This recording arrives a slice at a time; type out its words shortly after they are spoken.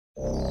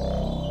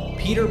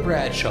Peter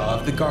Bradshaw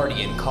of The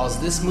Guardian calls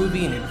this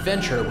movie an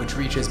adventure which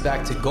reaches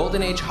back to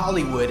Golden Age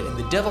Hollywood in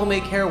the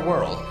devil-may-care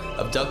world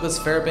of Douglas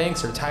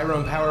Fairbanks or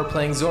Tyrone Power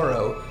playing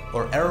Zorro,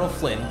 or Errol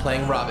Flynn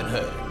playing Robin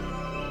Hood.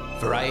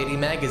 Variety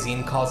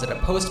magazine calls it a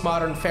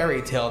postmodern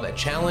fairy tale that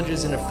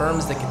challenges and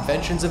affirms the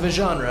conventions of a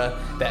genre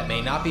that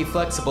may not be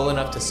flexible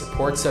enough to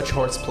support such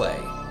horseplay.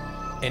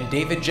 And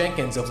David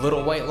Jenkins of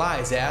Little White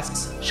Lies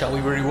asks, shall we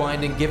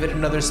rewind and give it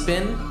another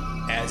spin?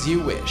 As you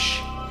wish.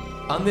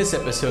 On this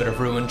episode of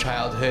Ruined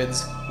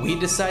Childhoods, we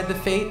decide the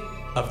fate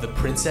of the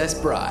Princess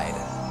Bride.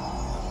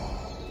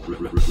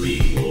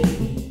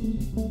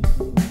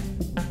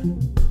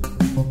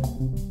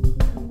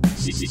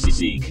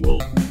 Sequel.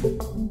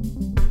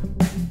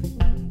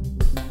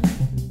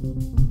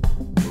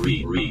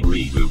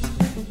 Reboot.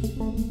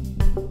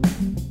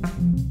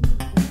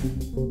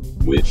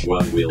 Which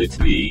one will it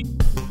be?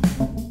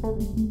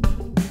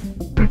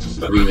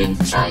 The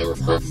Ruined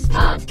Childhoods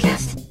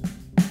Podcast.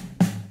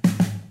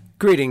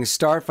 Greetings,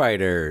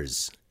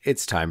 Starfighters.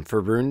 It's time for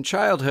Ruined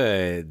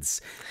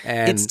Childhoods.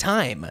 And It's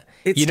time.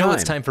 It's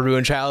It's time for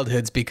Ruined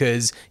Childhoods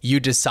because you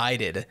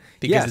decided,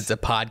 because Yes. it's a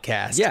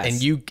podcast, Yes.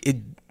 and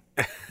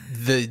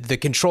the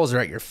controls are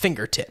at your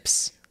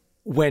fingertips.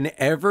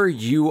 Whenever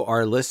you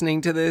are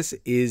listening to this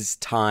is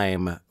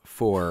time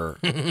for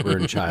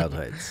Ruined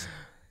Childhoods.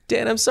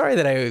 Dan, I'm sorry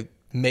that I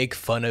make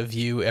fun of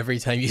you every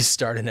time you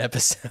start an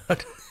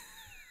episode.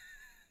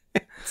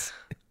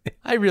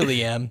 I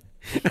really am.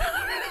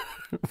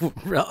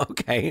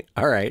 Okay.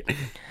 All right.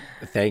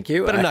 Thank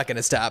you. But I'm not going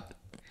to stop.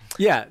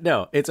 Yeah,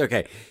 no, it's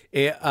okay.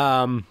 It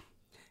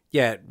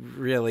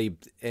really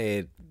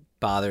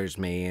bothers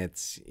me.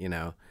 It's,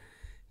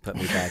 put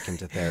me back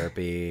into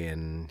therapy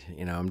and,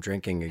 I'm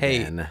drinking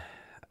again.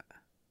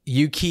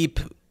 You keep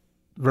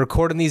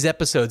recording these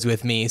episodes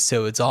with me,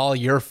 so it's all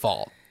your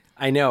fault.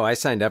 I know. I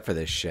signed up for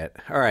this shit.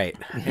 All right.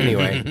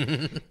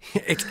 Anyway,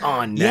 it's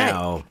on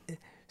now. Yeah.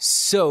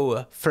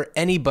 So, for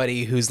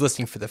anybody who's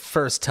listening for the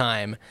first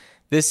time,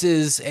 this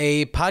is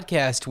a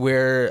podcast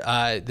where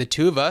the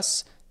two of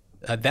us,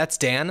 that's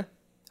Dan.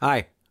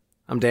 Hi,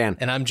 I'm Dan.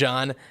 And I'm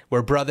John.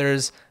 We're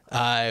brothers.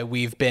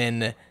 We've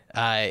been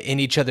in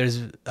each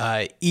other's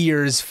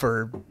ears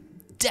for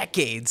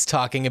decades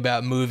talking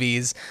about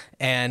movies.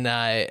 And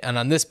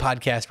on this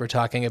podcast, we're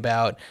talking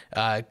about,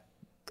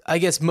 I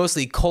guess,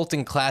 mostly cult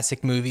and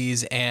classic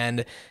movies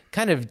and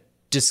kind of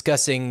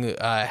discussing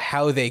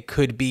how they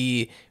could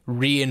be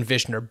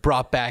re-envisioned or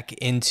brought back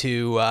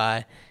into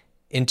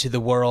the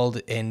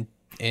world in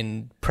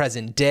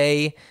present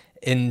day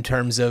in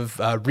terms of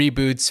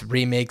reboots,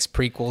 remakes,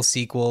 prequels,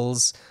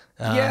 sequels.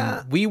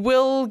 We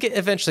will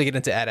eventually get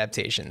into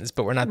adaptations,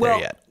 but we're not there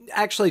yet.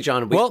 Actually,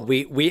 John, we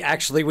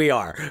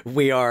are.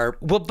 We are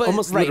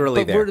almost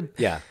literally there.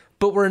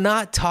 But we're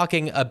not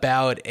talking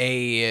about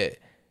a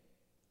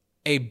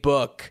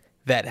book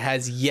that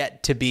has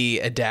yet to be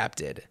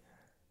adapted.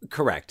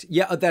 Correct.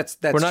 Yeah, that's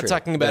We're not true.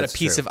 talking about That's a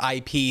piece true. of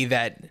IP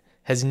that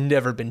has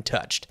never been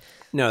touched.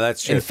 No,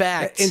 that's true. In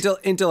fact,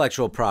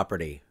 intellectual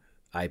property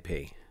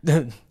IP.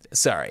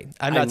 sorry,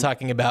 I'm not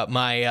talking about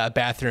my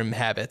bathroom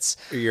habits.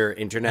 Your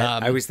internet.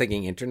 I was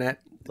thinking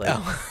internet.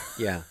 Yeah.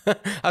 I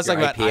was Your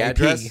talking about IP.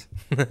 address.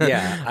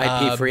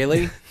 Yeah, IP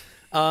freely.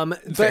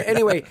 But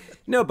anyway,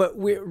 no. But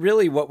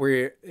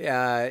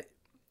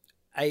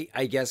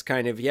I guess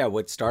kind of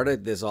what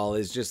started this all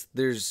is just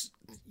there's.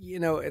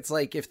 It's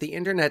like if the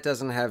internet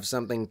doesn't have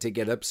something to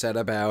get upset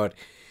about,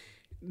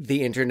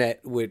 the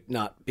internet would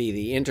not be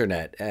the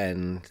internet.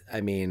 And I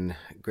mean,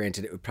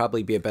 granted, it would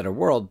probably be a better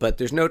world, but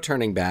there's no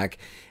turning back.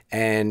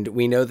 And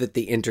we know that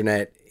the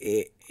internet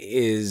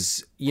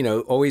is,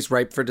 always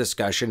ripe for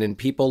discussion, and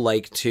people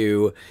like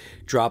to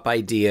drop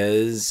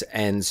ideas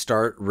and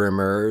start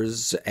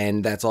rumors.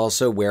 And that's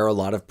also where a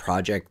lot of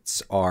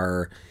projects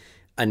are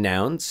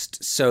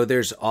announced. So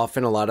there's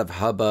often a lot of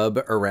hubbub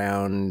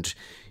around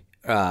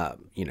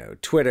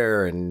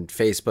Twitter and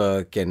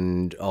Facebook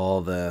and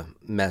all the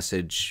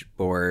message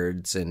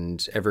boards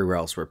and everywhere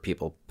else where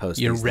people post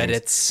Your these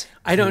Reddits. things.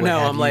 I don't know.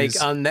 I'm like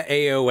yous. on the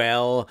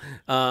AOL.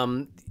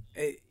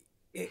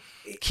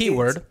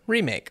 Keyword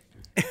remake.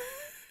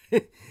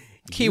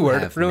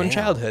 Keyword ruined mail.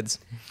 childhoods.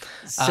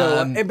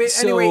 So, but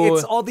so- anyway,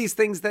 it's all these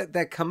things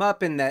that come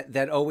up, and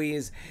that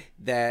always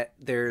that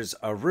there's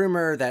a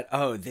rumor that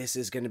this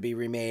is going to be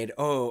remade.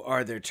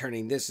 Are they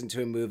turning this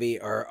into a movie?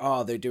 Or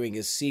they're doing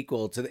a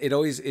sequel to. It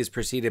always is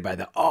preceded by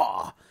the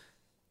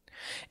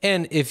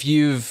And if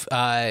you've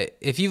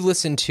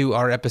listened to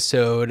our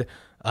episode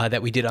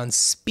that we did on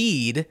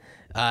Speed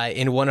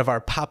in one of our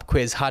pop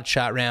quiz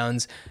hotshot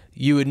rounds,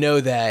 you would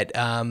know that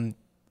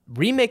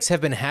remakes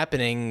have been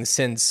happening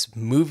since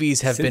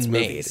movies have been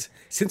made.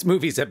 Since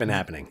movies have been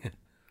happening.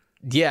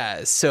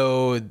 Yeah,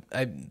 so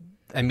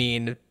I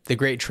mean, The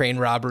Great Train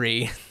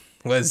Robbery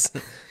was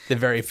the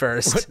very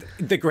first.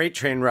 The Great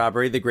Train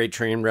Robbery,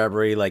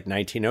 like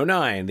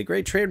 1909, The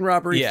Great Train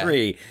Robbery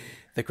 3,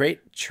 The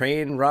Great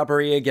Train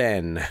Robbery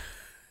again.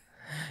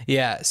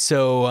 Yeah,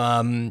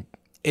 so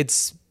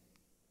it's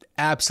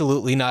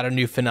absolutely not a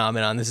new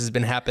phenomenon. This has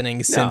been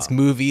happening since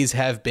movies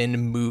have been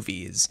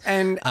movies.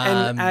 And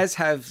as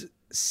have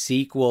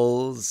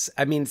sequels.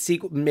 I mean,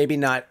 maybe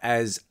not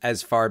as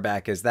far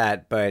back as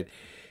that, but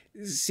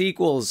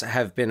sequels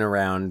have been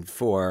around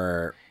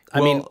for.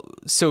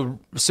 So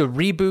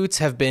reboots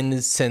have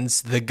been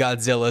since the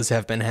Godzillas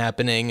have been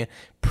happening.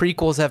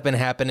 Prequels have been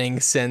happening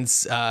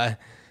since. Not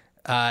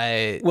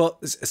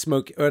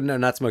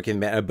Smoking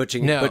Man. Butch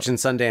and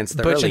Sundance.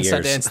 Butch and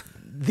Sundance.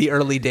 The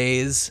early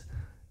days.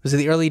 Was it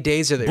the early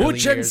days or the early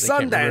years? Butch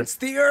and Sundance.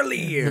 The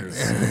early years.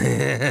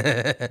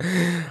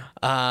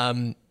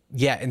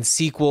 Yeah, and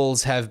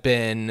sequels have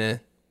been.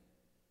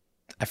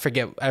 I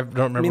forget. I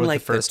don't remember what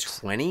like the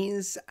first. The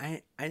 20s.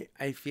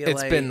 I feel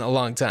it's been a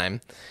long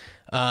time.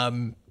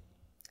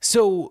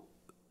 So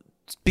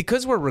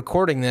because we're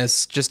recording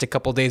this just a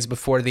couple days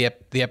before the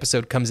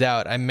episode comes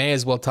out, I may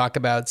as well talk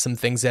about some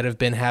things that have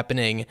been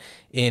happening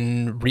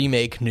in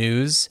remake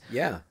news.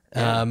 Yeah.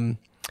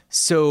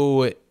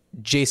 So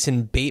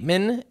Jason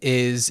Bateman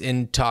is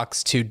in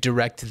talks to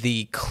direct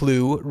the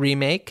Clue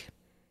remake.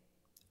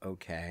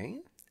 Okay.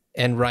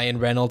 And Ryan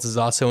Reynolds is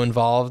also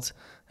involved.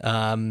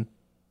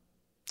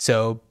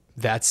 So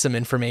that's some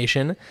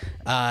information.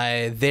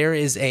 There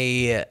is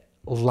a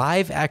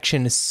live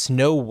action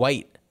Snow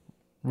White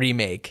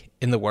remake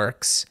in the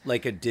works.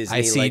 Like a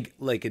Disney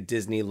like a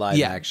Disney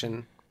live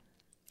action.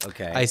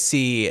 Okay. I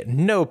see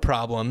no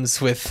problems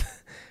with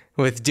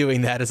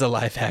doing that as a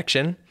live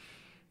action.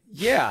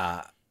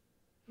 Yeah.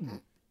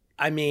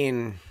 I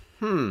mean,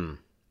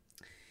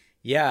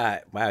 yeah,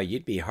 wow,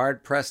 you'd be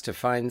hard pressed to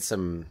find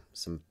some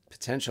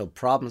potential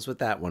problems with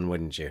that one,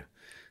 wouldn't you?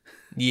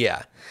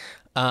 Yeah.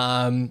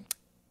 Talk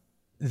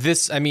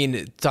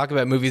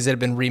about movies that have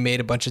been remade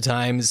a bunch of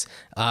times.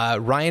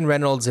 Ryan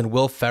Reynolds and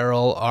Will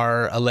Ferrell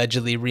are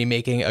allegedly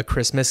remaking A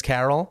Christmas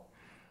Carol.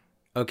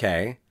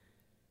 Okay.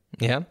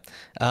 Yeah.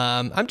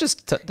 I'm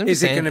just is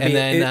saying, it going to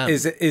be,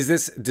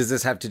 does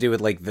this have to do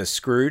with like the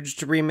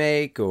Scrooged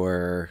remake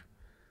or?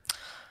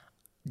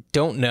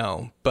 Don't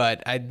know,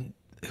 but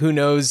who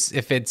knows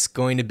if it's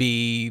going to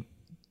be,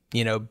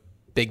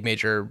 big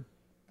major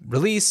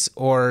release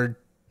or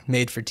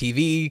made for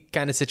TV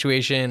kind of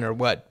situation or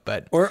what,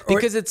 but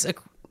because it's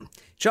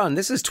John,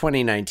 this is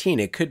 2019.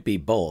 It could be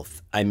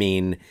both. I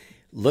mean,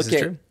 you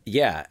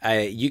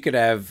could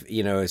have,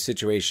 a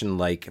situation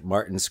like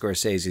Martin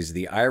Scorsese's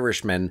The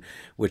Irishman,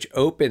 which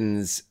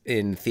opens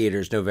in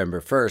theaters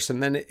November 1st,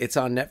 and then it's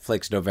on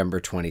Netflix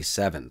November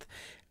 27th.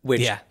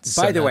 Which,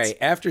 by the way,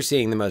 after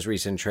seeing the most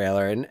recent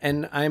trailer,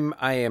 and I'm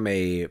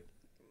a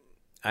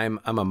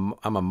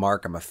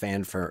mark. I'm a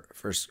fan of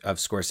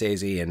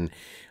Scorsese, and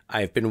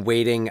I've been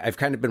waiting. I've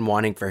kind of been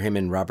wanting for him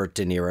and Robert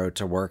De Niro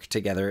to work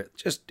together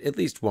just at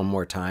least one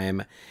more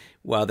time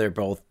while they're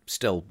both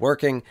still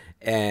working.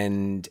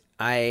 And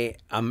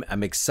I'm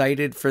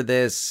excited for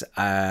this.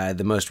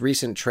 The most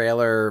recent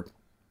trailer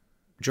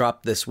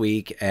dropped this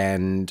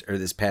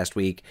past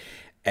week,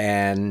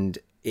 and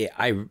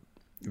I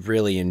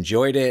really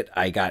enjoyed it.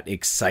 I got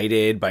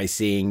excited by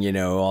seeing,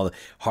 all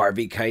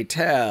Harvey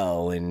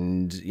Keitel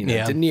and,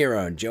 De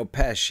Niro and Joe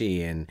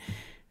Pesci, and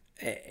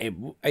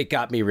it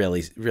got me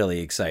really, really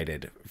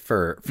excited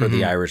for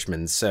The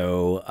Irishman.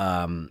 So,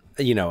 I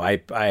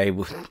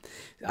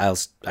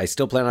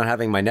still plan on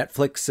having my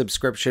Netflix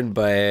subscription,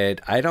 but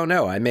I don't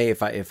know. I may,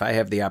 if I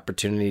have the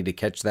opportunity to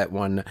catch that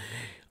one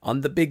on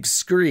the big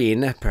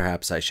screen,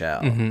 perhaps I shall.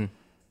 Mm-hmm.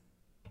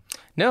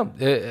 No,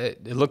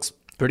 it looks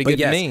pretty good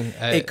to me.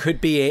 It could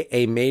be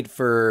a made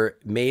for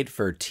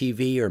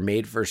TV or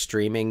made for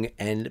streaming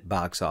and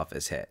box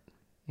office hit.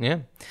 Yeah.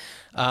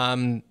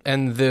 And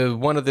the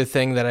one other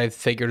thing that I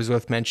figured was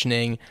worth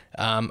mentioning,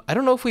 I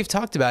don't know if we've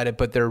talked about it,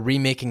 but they're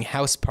remaking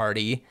House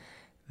Party,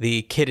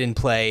 the Kid and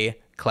Play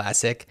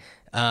classic.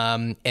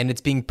 And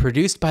it's being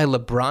produced by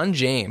LeBron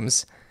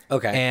James.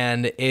 Okay.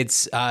 And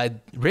it's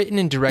written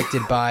and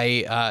directed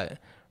by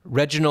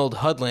Reginald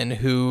Hudlin,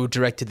 who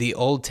directed the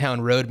Old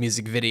Town Road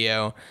music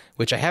video,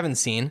 which I haven't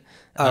seen.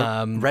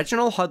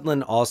 Reginald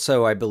Hudlin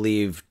also, I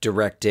believe,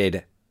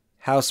 directed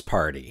House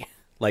Party,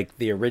 like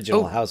the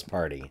original House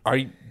Party. Are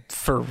you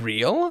for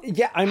real?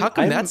 Yeah. How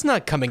come that's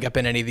not coming up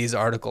in any of these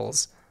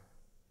articles?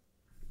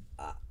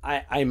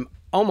 I'm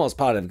almost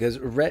positive because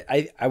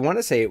I want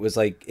to say it was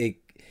like it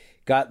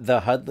got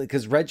the Hudlin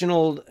because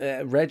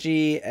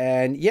Reggie,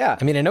 and yeah.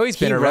 I mean, I know he's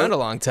been around a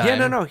long time.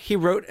 Yeah, no. He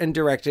wrote and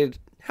directed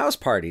House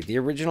Party, the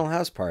original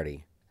House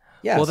Party.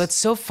 Yes. Well, that's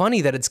so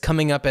funny that it's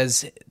coming up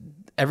as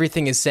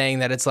everything is saying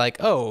that it's like,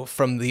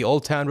 from the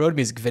Old Town Road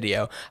music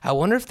video. I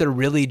wonder if they're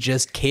really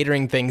just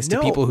catering things to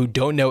people who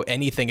don't know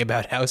anything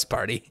about House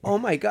Party. Oh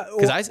my God.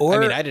 Because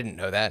I didn't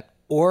know that.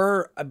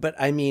 But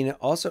I mean,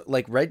 also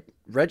like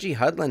Reggie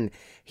Hudlin,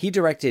 he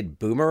directed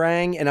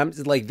Boomerang, and I'm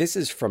like, this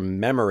is from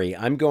memory.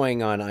 I'm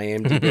going on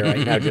IMDb right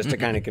now just to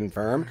kind of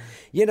confirm.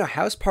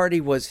 House Party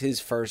was his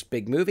first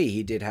big movie.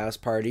 He did House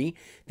Party,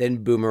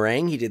 then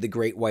Boomerang. He did The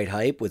Great White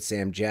Hype with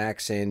Sam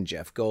Jackson,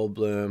 Jeff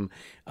Goldblum,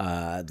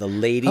 the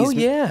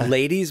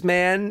Ladies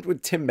Man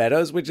with Tim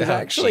Meadows, which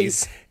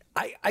is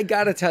I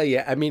gotta tell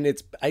you, I mean,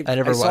 I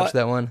never watched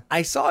that one.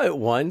 I saw it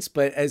once,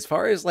 but as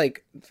far as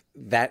like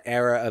that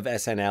era of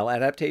SNL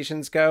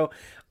adaptations go,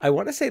 I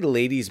want to say The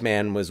Ladies'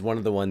 Man was one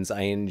of the ones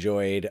I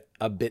enjoyed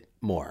a bit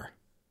more.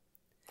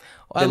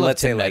 Well, I love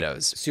let's Tim say, like,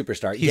 Meadows.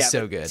 Superstar. He's Yeah,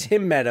 so but good.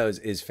 Tim Meadows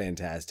is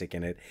fantastic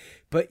in it.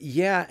 But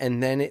yeah,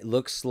 and then it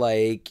looks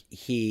like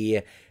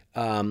he he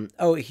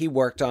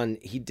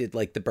did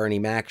like the Bernie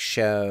Mac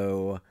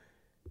show.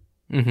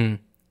 Mm-hmm.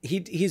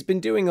 He's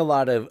been doing a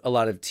lot of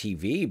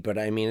TV, but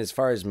I mean, as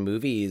far as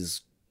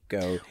movies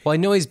go, Well, I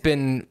know he's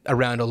been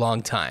around a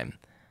long time.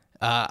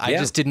 I Yeah.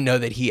 just didn't know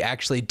that he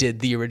actually did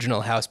the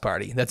original House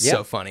Party. That's Yeah.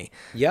 so funny.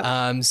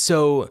 Yeah.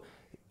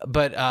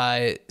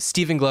 But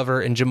Stephen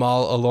Glover and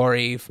Jamal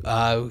Allori,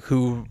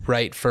 who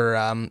write for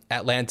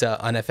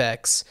Atlanta on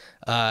FX,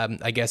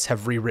 I guess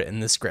have rewritten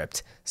the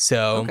script.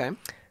 So okay.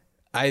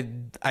 I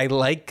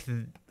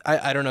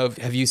don't know.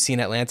 Have you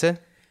seen Atlanta?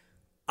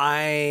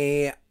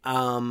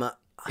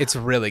 It's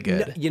really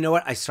good. You know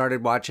what? I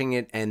started watching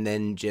it and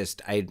then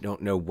just I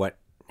don't know what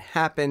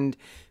happened,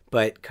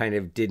 but kind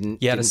of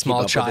didn't. You had a didn't keep small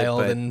up with it, child,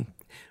 but- and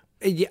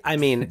Yeah, I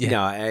mean, Yeah.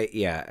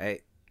 no,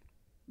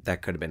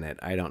 that could have been it.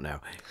 I don't know,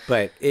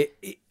 but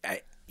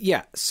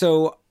yeah.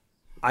 So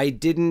I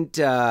didn't.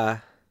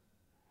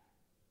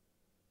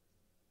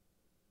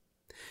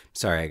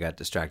 Sorry, I got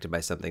distracted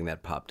by something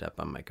that popped up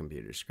on my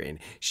computer screen.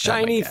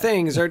 Shiny God.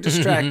 things are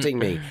distracting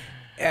me.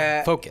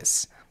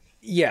 focus.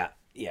 Yeah.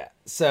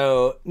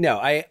 So no,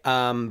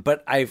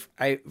 but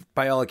I,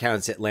 by all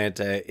accounts,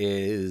 Atlanta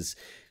is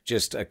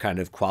just a kind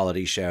of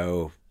quality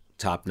show,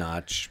 top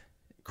notch,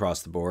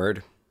 across the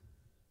board.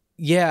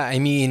 Yeah, I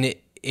mean,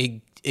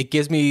 it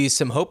gives me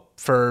some hope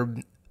for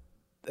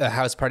a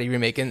House Party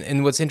remake.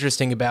 And what's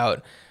interesting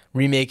about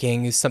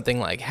remaking something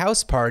like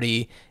House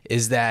Party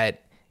is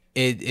that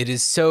it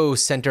is so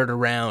centered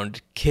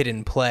around kid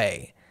and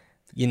play.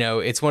 You know,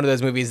 it's one of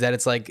those movies that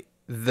it's like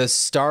the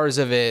stars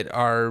of it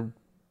are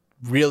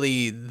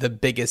really the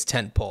biggest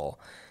tentpole.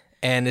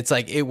 And it's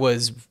like it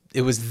was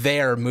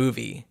their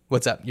movie.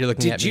 What's up? You're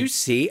looking at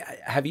me.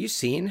 Have you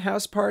seen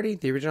House Party,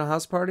 the original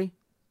House Party?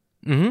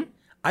 Mm-hmm.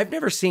 I've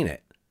never seen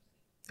it.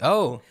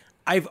 Oh,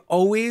 I've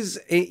always,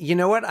 you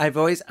know what? I'm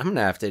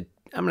gonna have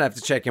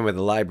to check in with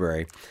the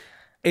library.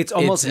 It's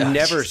almost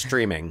never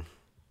streaming.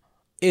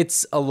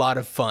 it's a lot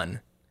of fun.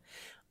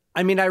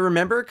 I mean, I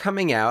remember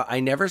coming out. I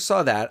never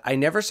saw that. I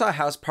never saw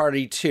House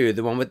Party 2,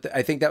 the one with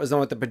I think that was the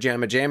one with the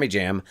Pajama Jammy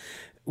Jam,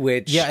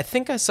 which... Yeah, I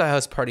think I saw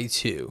House Party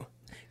 2.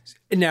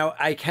 Now,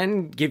 I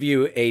can give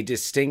you a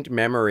distinct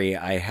memory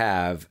I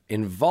have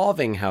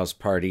involving House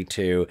Party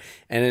 2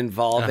 and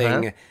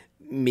involving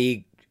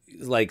me,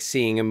 like,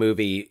 seeing a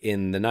movie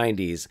in the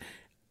 90s.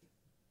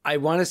 I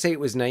want to say it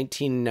was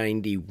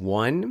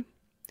 1991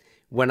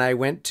 when I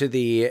went to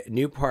the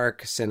New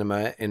Park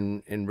Cinema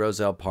in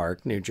Roselle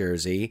Park, New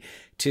Jersey,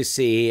 to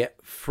see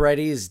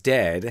Freddy's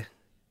Dead.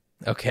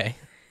 Okay.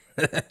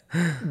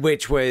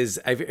 Which was,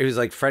 it was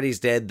like Freddy's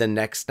Dead, The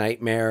Next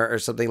Nightmare or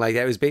something like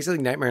that. It was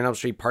basically Nightmare on Elm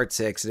Street Part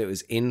 6, and it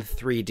was in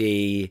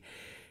 3D.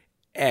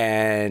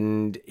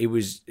 And it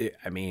was,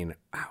 I mean,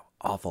 wow,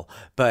 awful.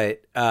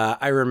 But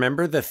I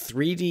remember the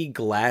 3D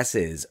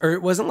glasses, or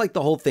it wasn't like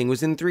the whole thing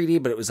was in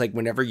 3D, but it was like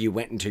whenever you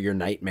went into your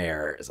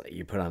nightmare, it's like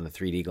you put on the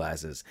 3D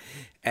glasses.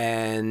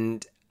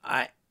 And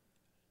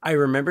I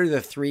remember the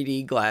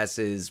 3D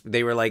glasses.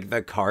 They were like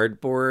the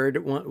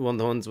cardboard one,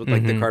 the ones with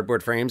like the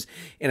cardboard frames.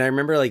 And I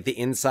remember like the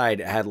inside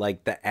had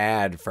like the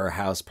ad for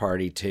House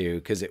Party 2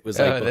 because it was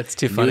like that's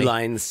too funny. New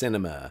Line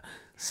Cinema.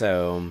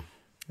 So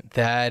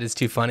That is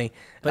too funny.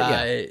 But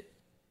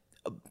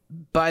yeah.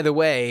 By the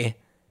way,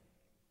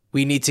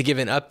 we need to give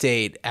an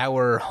update.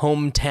 Our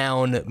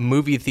hometown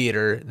movie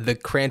theater, the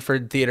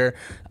Cranford Theater,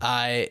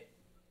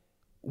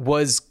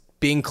 was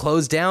being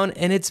closed down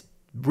and it's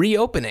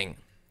reopening.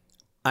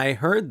 I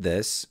heard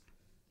this.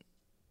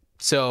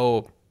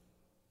 So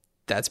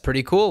that's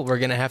pretty cool. We're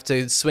going to have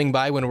to swing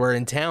by when we're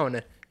in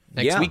town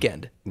next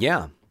weekend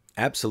Yeah,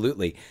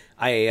 absolutely.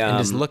 and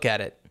just look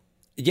at it.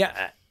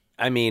 Yeah,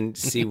 I mean,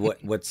 see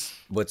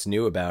what's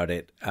new about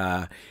it.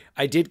 I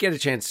did get a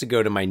chance to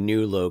go to my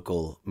new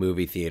local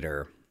movie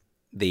theater.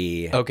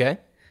 Okay.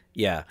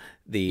 Yeah,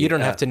 You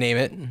don't have to name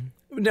it.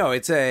 No,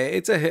 it's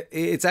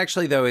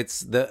actually though it's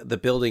the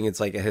building. It's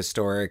like a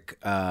historic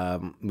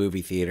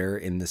movie theater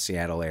in the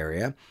Seattle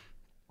area.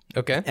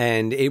 Okay.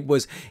 And it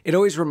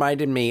always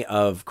reminded me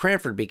of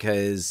Cranford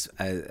because,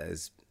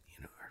 as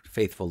you know, our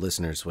faithful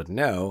listeners would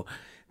know,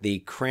 the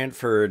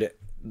Cranford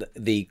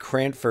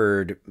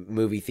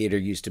movie theater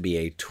used to be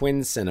a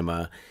twin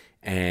cinema,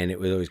 and it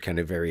was always kind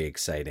of very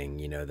exciting.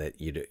 You know that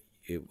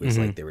it was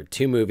like there were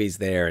two movies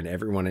there, and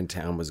everyone in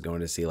town was going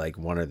to see like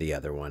one or the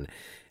other one,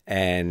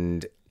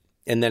 and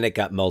then it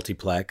got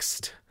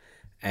multiplexed,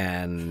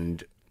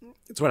 and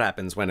it's what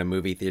happens when a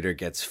movie theater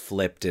gets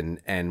flipped and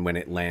when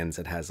it lands,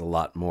 it has a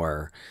lot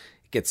more.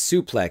 It gets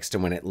suplexed,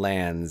 and when it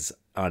lands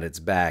on its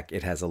back,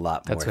 it has a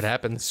lot more. That's what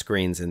happens.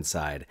 Screens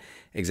inside.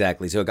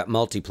 Exactly. So it got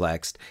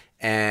multiplexed,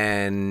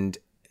 and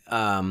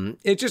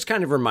it just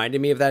kind of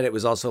reminded me of that. It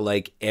was also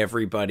like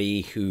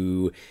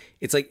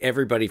it's like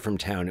everybody from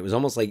town. It was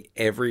almost like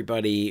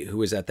everybody who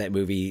was at that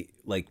movie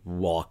like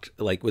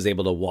was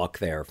able to walk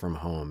there from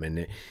home. And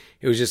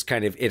it was just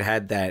kind of, it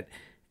had that,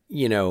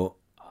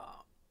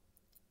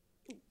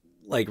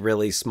 like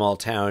really small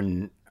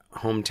town,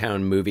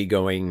 hometown movie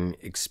going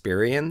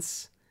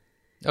experience.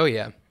 Oh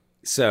yeah.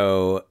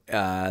 So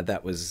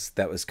that was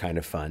kind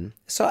of fun.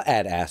 Saw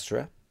Ad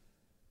Astra.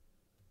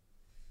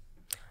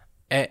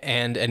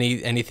 And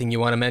anything you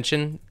want to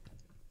mention?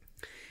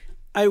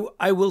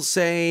 I will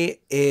say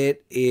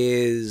it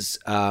is,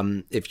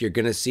 if you're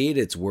going to see it,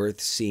 it's worth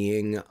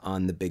seeing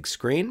on the big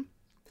screen.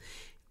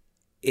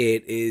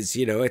 It is,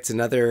 it's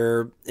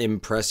another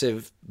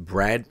impressive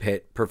Brad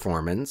Pitt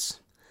performance.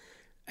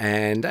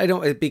 And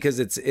because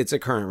it's a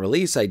current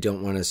release, I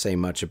don't want to say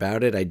much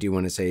about it. I do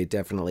want to say it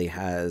definitely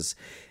has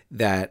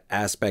that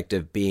aspect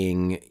of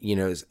being,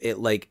 it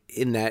like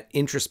in that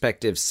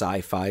introspective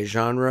sci-fi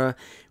genre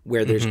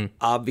where there's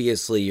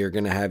obviously you're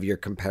going to have your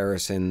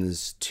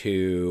comparisons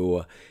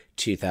to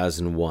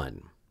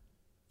 2001.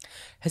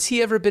 Has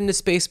he ever been to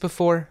space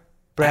before?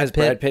 Brad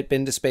Pitt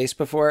been to space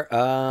before?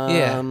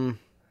 Yeah. I'm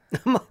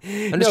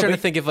just trying to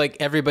think if like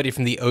everybody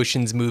from the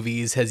Ocean's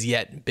movies has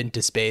yet been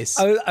to space.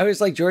 I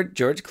was like George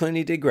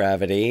Clooney did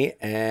Gravity,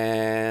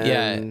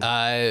 and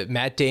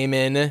Matt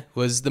Damon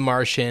was The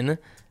Martian.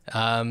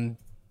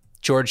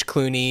 George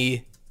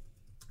Clooney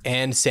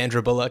and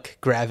Sandra Bullock,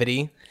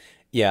 Gravity.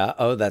 Yeah.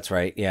 Oh, that's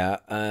right. Yeah.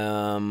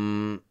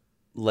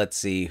 Let's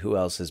see who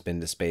else has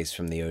been to space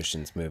from the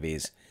Ocean's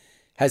movies.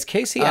 Has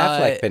Casey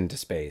Affleck been to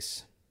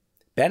space?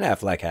 Ben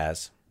Affleck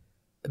has.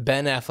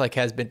 Ben Affleck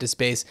has been to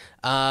space.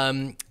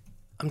 I'm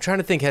trying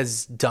to think,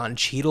 has Don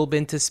Cheadle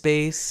been to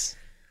space?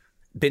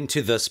 Been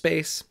to the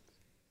space?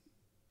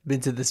 Been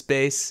to the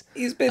space?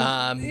 He's been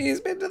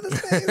to the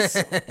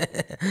space.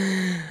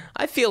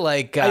 I feel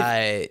like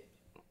trying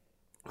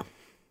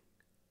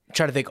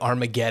to think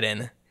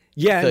Armageddon.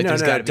 Yeah, I feel like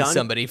there's got to be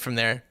somebody from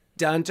there.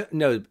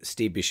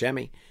 Steve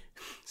Buscemi.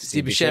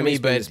 Steve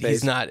Buscemi, but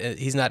he's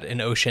not an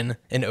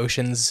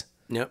Ocean's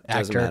nope, actor.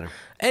 Doesn't matter.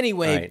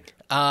 Anyway,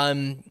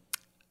 right.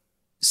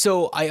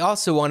 So I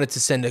also wanted to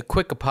send a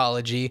quick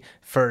apology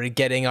for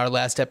getting our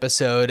last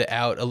episode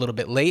out a little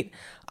bit late.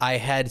 I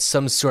had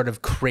some sort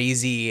of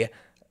crazy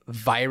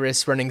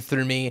virus running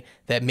through me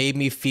that made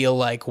me feel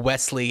like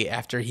Wesley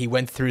after he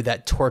went through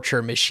that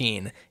torture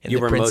machine in The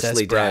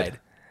Princess Bride.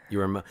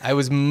 I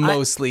was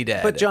mostly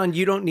dead. But John,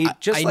 you don't need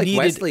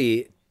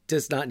Wesley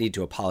does not need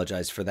to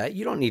apologize for that.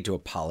 You don't need to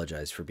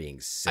apologize for being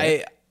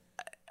sick.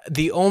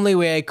 The only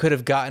way I could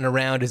have gotten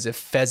around is if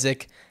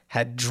Fezzik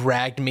had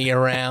dragged me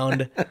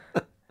around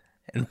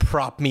and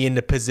propped me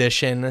into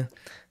position.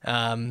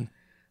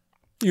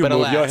 You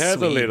move your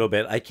head a little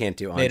bit. I can't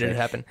do Andre. Made it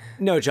happen.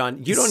 No,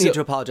 John, you don't need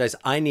to apologize.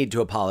 I need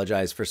to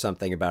apologize for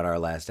something about our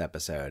last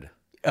episode.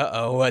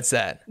 Uh-oh, what's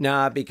that?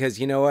 Nah, because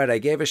you know what? I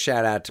gave a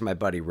shout out to my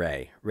buddy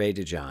Ray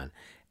DeJohn,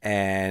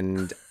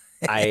 and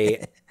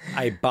I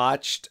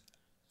botched.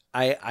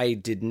 I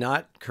did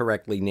not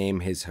correctly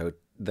name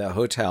the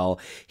hotel.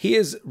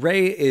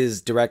 Ray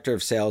is director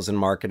of sales and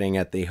marketing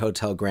at the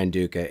Hotel Grand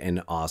Duca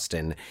in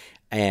Austin.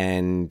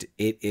 And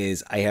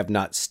I have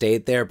not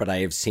stayed there, but I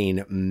have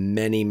seen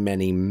many,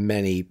 many,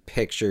 many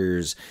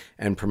pictures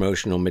and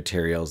promotional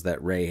materials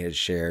that Ray has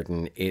shared.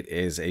 And it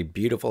is a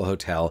beautiful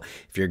hotel.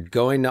 If you're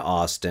going to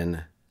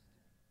Austin,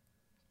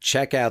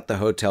 check out the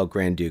Hotel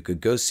Grand Duca.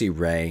 Go see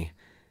Ray.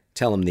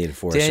 Tell him the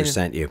Enforcer Dan,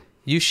 sent you.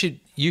 You should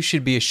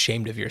be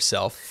ashamed of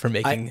yourself for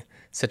making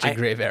such a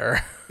grave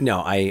error.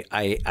 No, I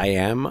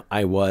am.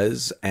 I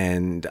was,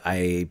 and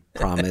I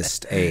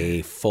promised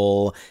a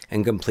full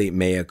and complete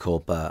mea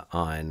culpa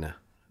on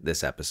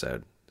this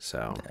episode.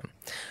 So,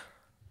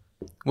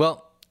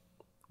 well,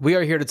 we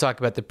are here to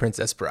talk about The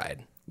Princess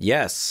Bride.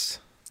 Yes.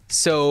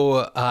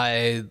 So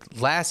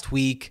last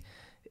week,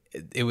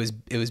 it was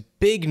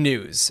big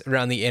news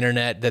around the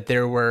internet that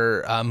there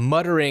were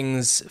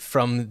mutterings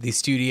from the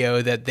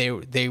studio that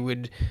they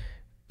would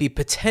be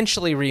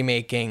potentially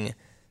remaking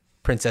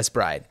Princess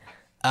Bride.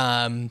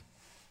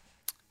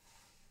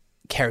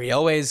 Cary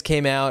Elwes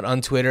came out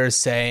on Twitter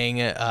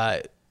saying,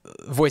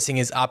 voicing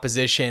his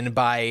opposition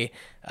by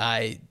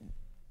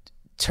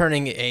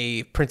turning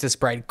a Princess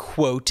Bride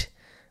quote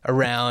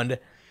around.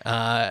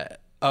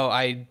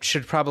 I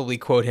should probably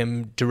quote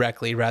him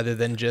directly rather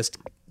than just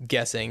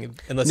guessing.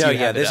 Unless you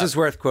have this it is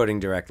worth quoting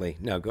directly.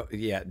 No, go.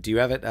 Yeah, do you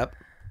have it up?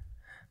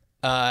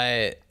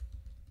 Hold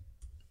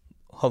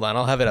on,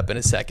 I'll have it up in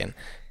a second.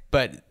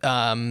 But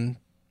the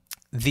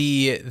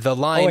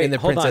line in The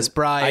Princess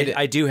Bride.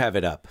 I do have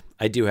it up.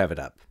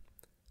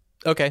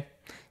 Okay.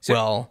 So,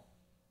 well,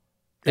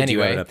 I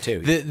anyway, do have it up too.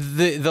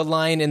 The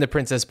line in The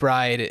Princess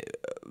Bride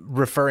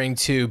referring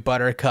to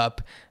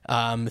Buttercup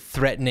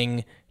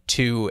threatening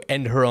to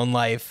end her own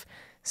life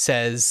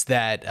says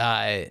that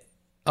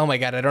oh my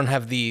god, I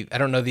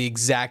don't know the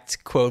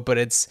exact quote, but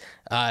it's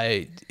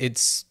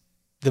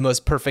the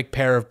most perfect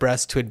pair of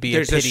breasts would be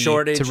a pity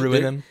to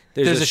ruin them.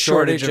 There's a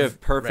shortage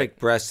of perfect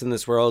breasts in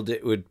this world.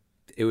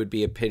 it would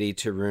be a pity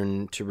to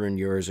ruin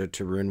yours or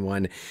to ruin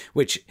one.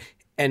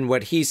 And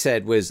what he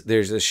said was,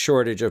 there's a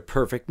shortage of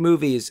perfect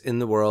movies in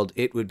the world.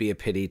 It would be a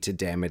pity to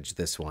damage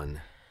this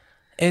one.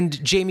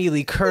 And Jamie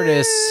Lee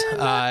Curtis,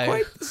 Not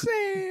quite the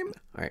same.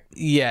 All right.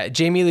 yeah,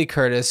 Jamie Lee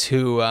Curtis,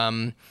 who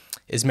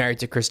is married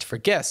to Christopher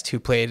Guest, who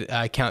played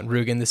Count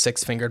Rugen, the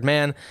Six-Fingered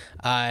Man.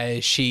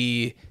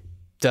 She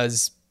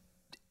does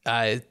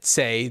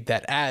say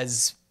that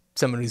as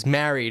someone who's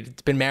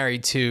been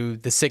married to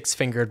the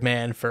Six-Fingered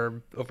Man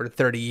for over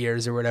 30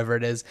 years or whatever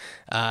it is,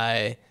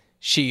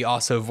 she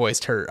also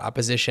voiced her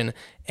opposition.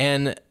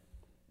 And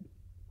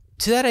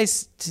to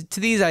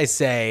these I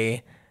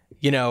say,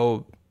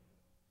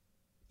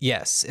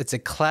 yes, it's a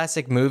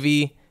classic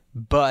movie,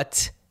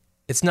 but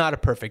it's not a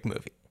perfect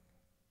movie.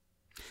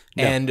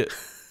 No.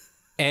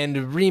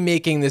 And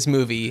remaking this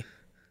movie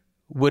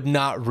would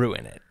not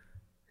ruin it.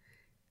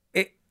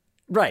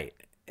 Right.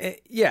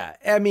 Yeah.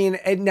 I mean,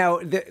 and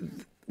now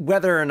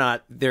whether or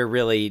not there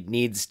really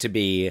needs to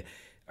be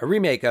a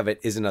remake of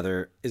it is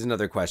another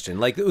question.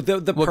 Like the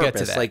we'll purpose, get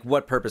to that. like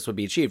what purpose would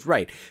be achieved.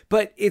 Right.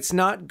 But it's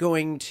not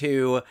going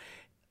to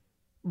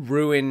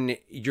ruin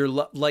your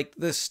like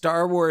the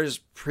Star Wars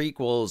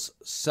prequels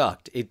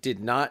sucked. They did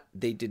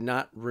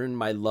not ruin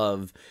my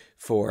love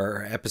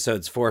for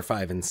episodes 4,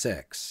 5, and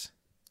 6.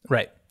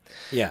 Right.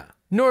 Yeah.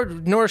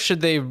 Nor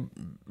should they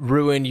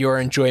ruin your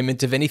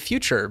enjoyment of any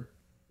future,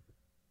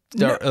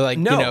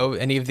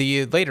 any of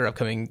the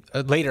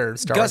later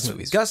Star Wars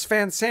movies. Gus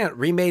Van Sant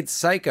remade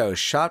Psycho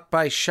shot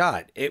by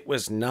shot. It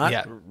was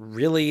not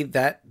really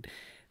that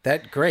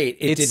great.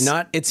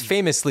 It's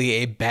famously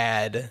a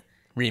bad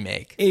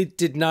remake. It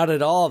did not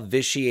at all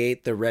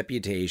vitiate the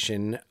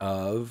reputation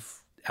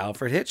of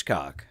Alfred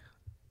Hitchcock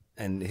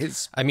and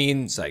his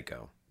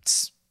Psycho.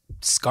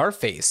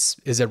 Scarface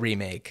is a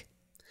remake.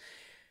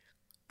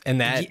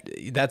 And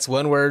that's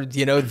one where,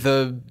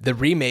 the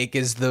remake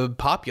is the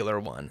popular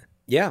one.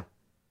 Yeah.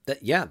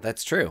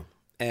 That's true.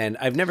 And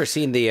I've never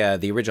seen the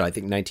original, I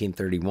think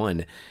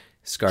 1931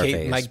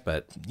 Scarface,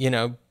 but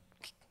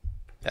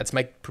that's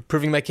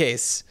proving my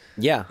case.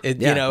 Yeah.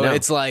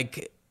 It's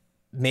like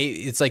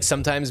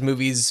sometimes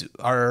movies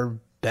are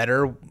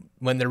better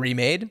when they're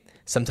remade,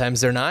 sometimes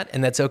they're not,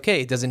 and that's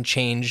okay. It doesn't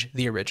change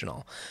the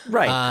original.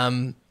 Right.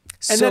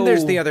 And then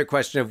there's the other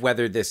question of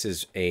whether this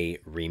is a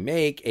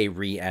remake, a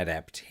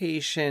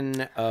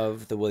readaptation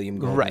of the William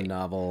Goldman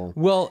novel.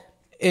 Well,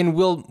 and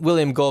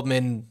William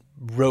Goldman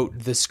wrote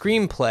the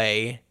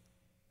screenplay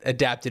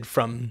adapted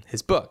from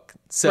his book.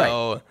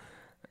 So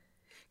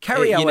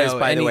Carrie Elwes,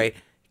 by the way,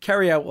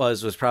 Carrie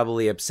Elwes was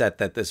probably upset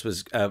that this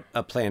was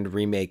a planned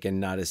remake and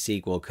not a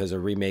sequel, because a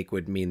remake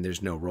would mean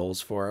there's no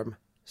roles for him.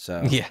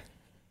 So yeah.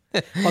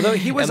 Although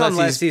he was on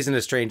last season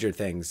of Stranger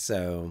Things,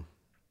 so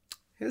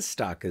his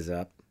stock is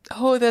up.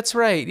 Oh, that's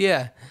right.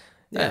 Yeah.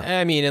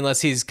 I mean,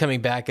 unless he's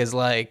coming back as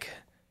like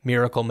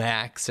Miracle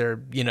Max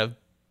or,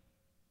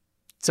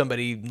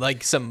 somebody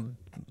like some.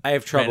 I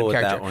have trouble with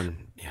character. that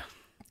one. Yeah.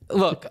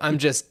 Look, I'm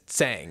just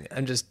saying.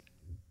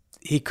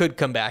 He could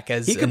come back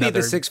as he could be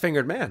the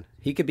Six-Fingered Man.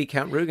 He could be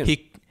Count Rugen.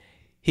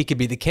 He could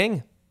be the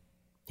king.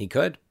 He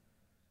could.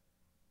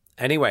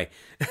 Anyway,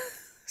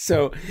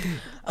 so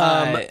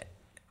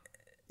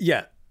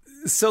yeah.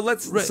 So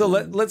let's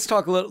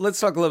talk a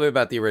little bit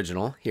about the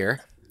original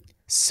here.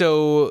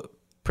 So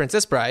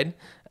Princess Bride,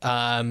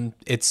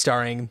 it's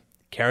starring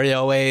Carrie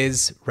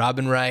Elwes,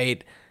 Robin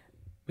Wright.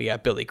 We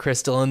got Billy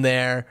Crystal in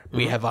there.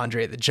 We have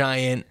Andre the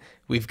Giant.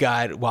 We've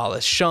got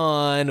Wallace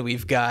Shawn.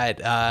 We've got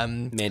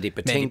Mandy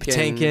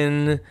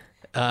Patinkin.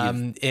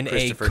 In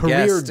a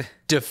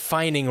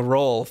career-defining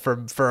role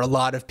for a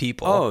lot of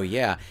people. Oh,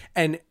 yeah.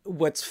 And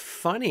what's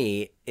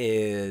funny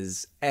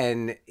is,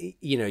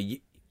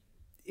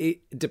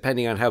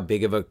 depending on how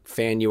big of a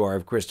fan you are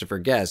of Christopher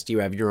Guest, you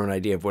have your own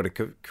idea of what a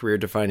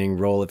career-defining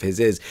role of his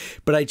is.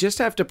 But I just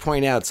have to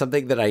point out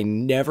something that I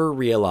never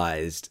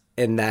realized,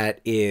 and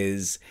that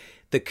is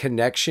the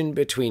connection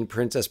between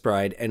Princess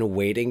Bride and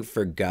Waiting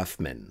for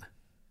Guffman.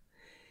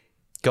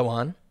 Go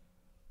on.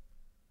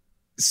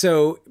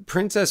 So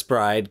Princess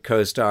Bride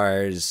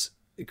co-stars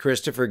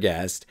Christopher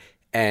Guest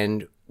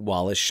and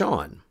Wallace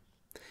Shawn.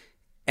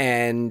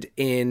 And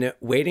in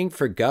Waiting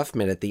for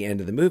Guffman at the end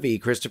of the movie,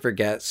 Christopher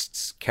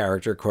Guest's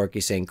character, Corky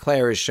St.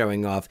 Clair, is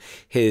showing off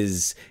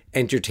his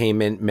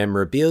entertainment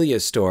memorabilia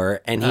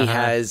store, and he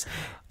has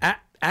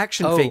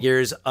action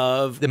figures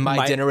of the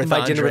My Dinner with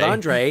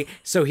Andre.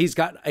 So he's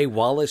got a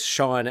Wallace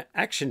Shawn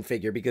action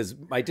figure, because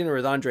My Dinner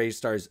with Andre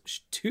stars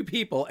two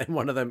people, and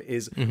one of them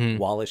is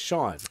Wallace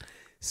Shawn.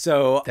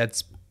 So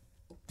that's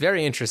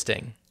very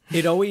interesting.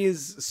 It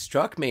always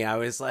struck me. I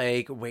was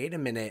like, wait a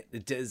minute.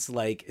 Is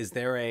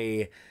there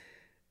a...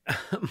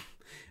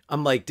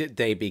 I'm like, did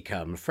they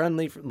become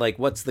friendly? Like,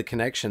 what's the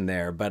connection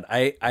there? But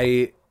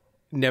I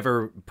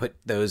never put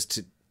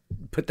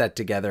that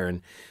together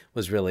and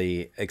was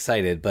really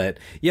excited. But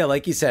yeah,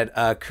 like you said,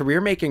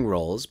 career-making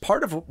roles.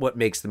 Part of what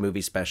makes the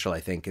movie special, I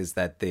think, is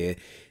that the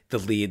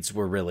leads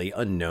were really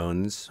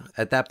unknowns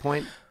at that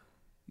point.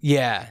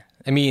 Yeah.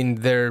 I mean,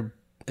 they're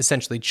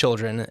essentially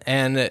children.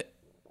 And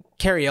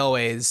Carrie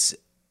Elwes,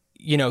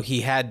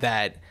 he had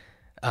that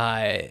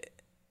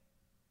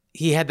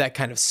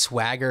kind of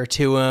swagger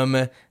to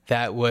him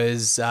that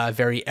was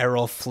very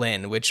Errol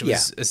Flynn, which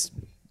was,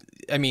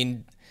 I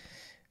mean,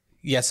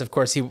 yes, of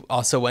course, he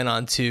also went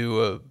on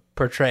to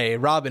portray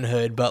Robin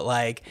Hood, but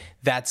like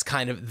that's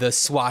kind of the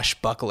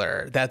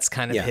swashbuckler. That's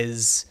kind of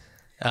his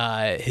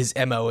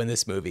MO in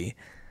this movie.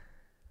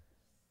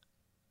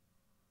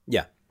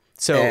 Yeah.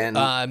 So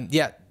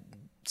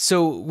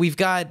so we've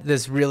got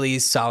this really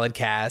solid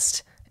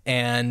cast,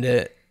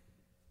 and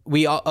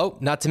we all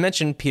not to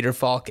mention Peter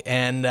Falk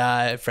and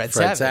Fred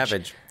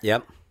Savage.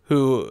 Yep.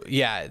 Who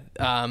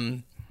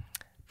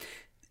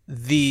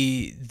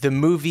the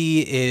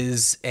movie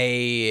is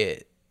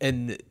the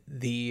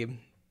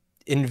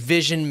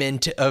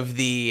envisionment of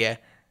the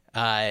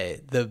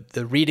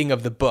reading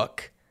of the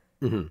book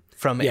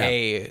from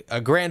a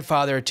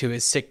grandfather to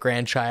his sick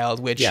grandchild,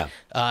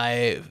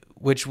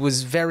 which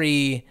was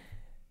very,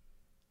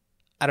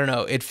 I don't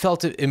know, it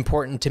felt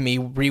important to me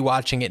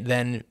rewatching it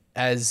then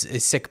as a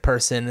sick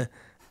person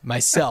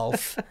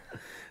myself.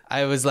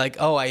 I was like,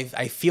 oh, I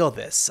feel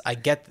this. I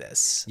get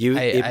this. I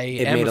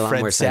am a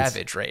Fred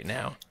Savage right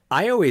now.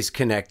 I always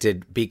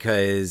connected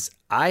because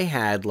I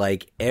had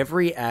like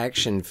every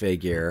action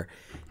figure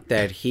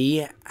that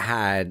he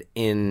had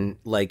in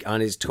like on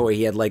his toy.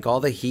 He had like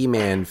all the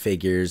He-Man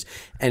figures,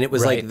 and it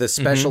was like the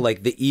special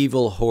like the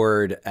Evil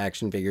Horde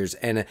action figures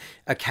and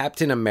a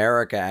Captain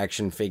America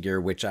action figure,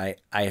 which I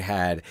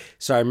had.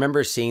 So I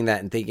remember seeing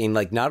that and thinking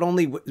like, not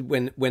only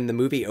when the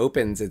movie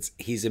opens,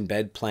 he's in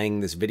bed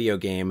playing this video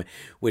game,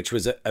 which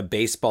was a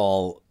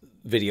baseball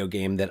video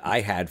game that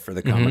I had for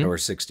the Commodore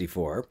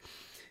 64.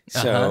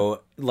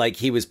 So like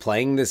he was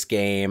playing this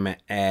game,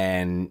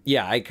 and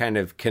I kind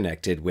of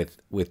connected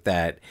with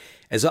that.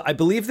 As I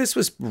believe this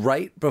was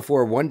right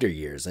before Wonder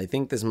Years. I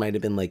think this might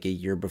have been like a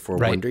year before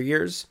Wonder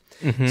Years.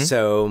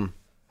 So,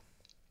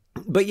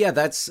 but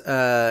that's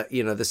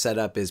the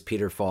setup is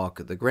Peter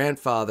Falk, the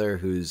grandfather,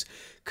 who's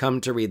come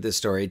to read the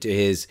story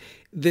to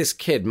this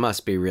kid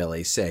must be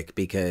really sick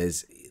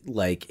because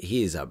like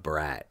he's a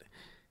brat,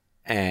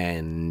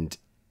 and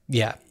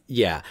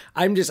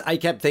I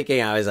kept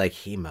thinking, I was like,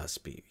 he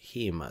must be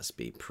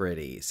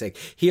pretty sick.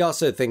 He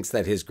also thinks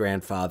that his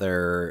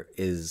grandfather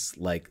is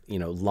like,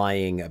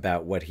 lying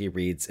about what he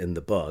reads in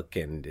the book,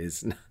 and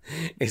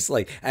it's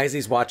like, as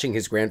he's watching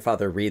his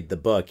grandfather read the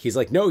book, he's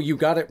like, no, you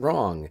got it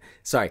wrong.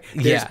 Sorry.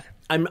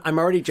 I'm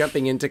already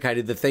jumping into kind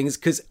of the things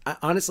because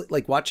honestly,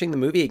 like watching the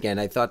movie again,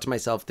 I thought to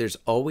myself, there's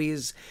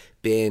always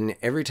been,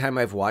 every time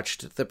I've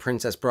watched The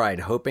Princess Bride,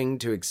 hoping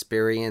to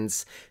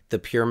experience the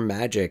pure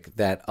magic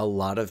that a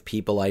lot of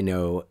people I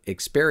know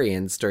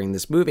experience during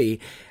this movie.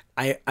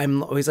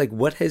 I'm always like,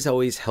 what has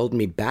always held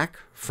me back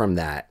from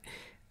that?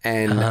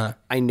 And I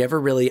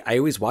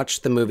always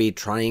watched the movie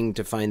trying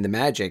to find the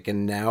magic,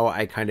 and now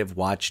I kind of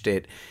watched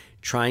it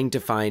trying to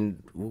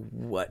find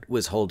what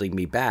was holding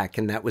me back.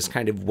 And that was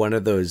kind of one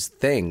of those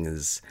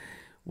things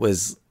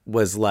was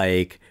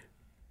like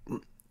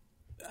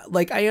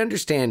I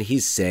understand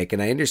he's sick,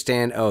 and I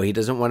understand, he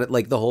doesn't want it,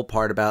 like the whole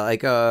part about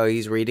like,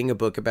 he's reading a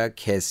book about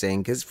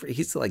kissing because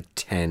he's like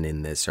 10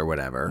 in this or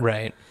whatever.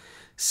 Right.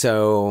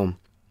 So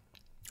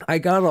I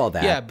got all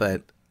that,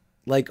 but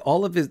like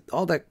all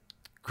that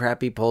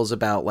crap he pulls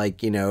about,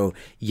 like,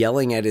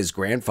 yelling at his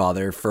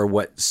grandfather for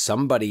what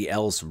somebody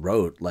else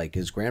wrote. Like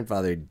his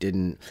grandfather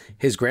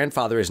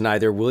is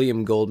neither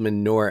William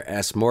Goldman nor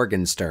S.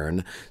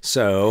 Morgenstern.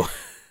 So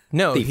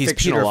no, the he's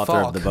fictional Peter author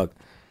Falk. of the book.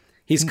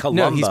 He's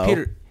Columbo.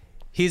 No,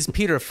 he's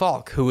Peter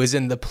Falk, who was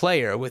in The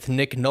Player with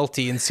Nick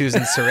Nolte and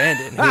Susan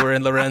Sarandon, who were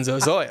in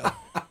Lorenzo's Oil.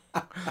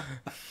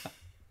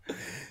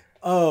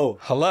 Oh,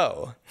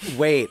 hello.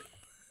 Wait,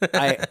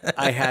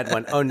 I had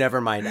one. Oh,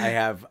 never mind.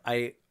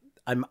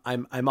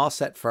 I'm all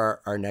set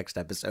for our next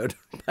episode.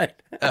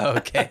 But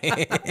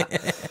okay.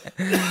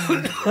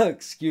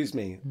 Excuse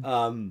me.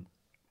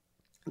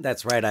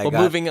 That's right.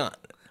 Moving on.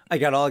 I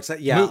got all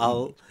excited.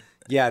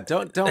 Yeah,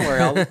 don't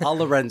worry. I'll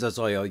Lorenzo's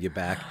Oil you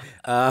back.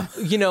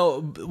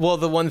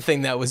 The one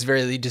thing that was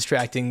very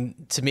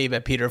distracting to me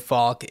about Peter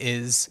Falk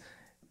is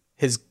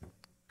his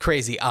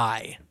crazy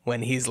eye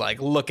when he's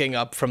like looking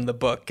up from the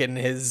book, and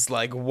his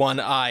like one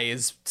eye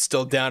is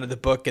still down at the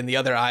book and the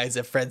other eye is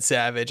at Fred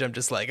Savage. I'm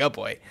just like, oh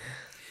boy.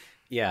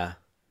 Yeah.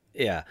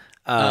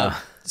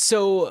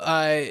 So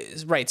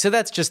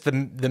that's just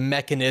the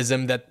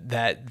mechanism that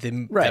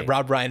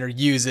Rob Reiner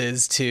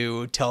uses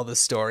to tell the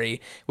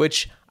story,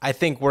 which I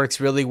think works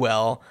really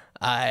well.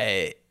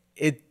 I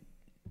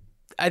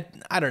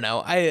don't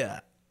know.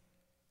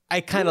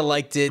 I kind of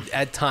liked it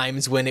at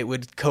times when it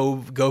would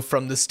go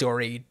from the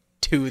story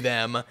to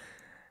them,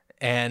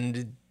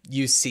 and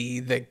you see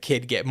the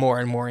kid get more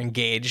and more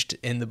engaged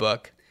in the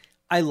book.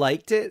 I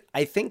liked it.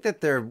 I think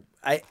that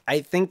I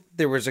think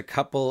there were a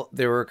couple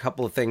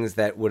of things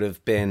that would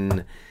have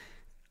been,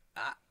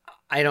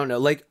 I don't know.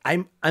 Like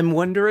I'm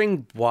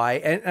wondering why,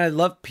 and I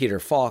love Peter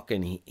Falk,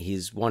 and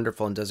he's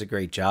wonderful and does a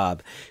great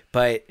job.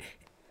 But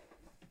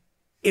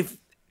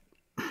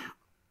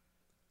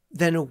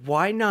then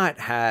why not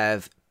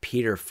have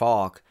Peter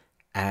Falk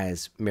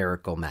as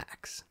Miracle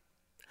Max?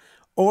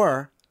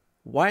 Or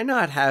why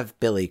not have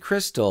Billy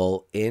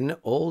Crystal in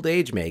old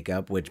age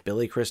makeup, which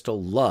Billy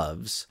Crystal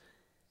loves,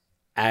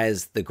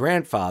 as the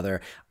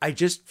grandfather?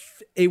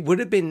 It would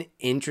have been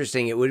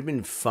interesting. It would have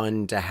been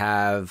fun to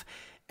have,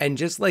 and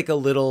just like a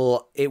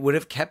little, it would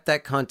have kept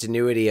that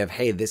continuity of,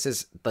 hey, this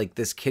is like,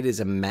 this kid is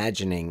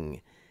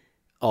imagining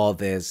all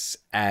this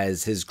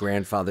as his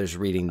grandfather's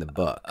reading the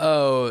book.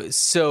 Oh,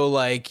 so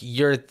like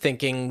you're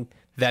thinking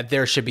that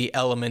there should be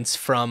elements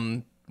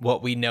from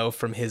what we know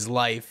from his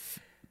life.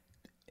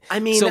 I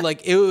mean, So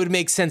like it would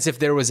make sense if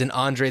there was an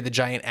Andre the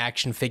Giant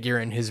action figure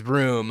in his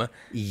room.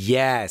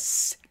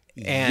 yes.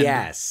 And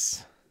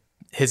yes.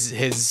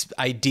 His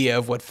idea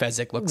of what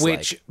Fezzik looks like.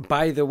 Which,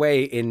 by the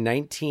way, in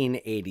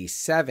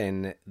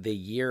 1987, the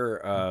year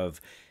of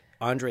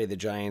Andre the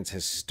Giant's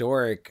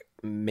historic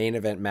main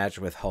event match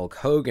with Hulk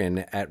Hogan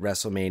at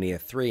WrestleMania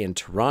 3 in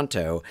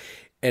Toronto,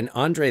 an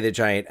Andre the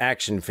Giant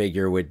action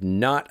figure would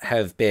not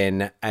have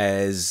been,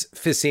 as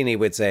Ficini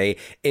would say,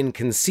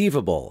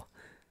 inconceivable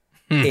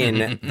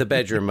in the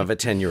bedroom of a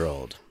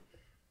 10-year-old.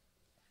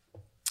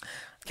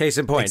 Case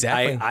in point,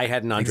 Exactly. I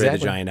had an Andre the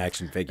Giant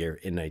action figure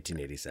in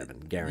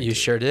 1987, guaranteed. You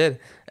sure did.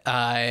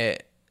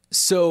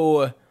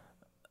 So,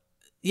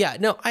 yeah,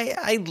 no,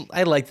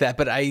 I like that,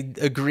 but I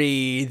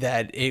agree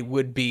that it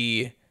would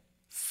be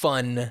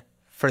fun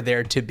for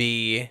there to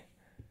be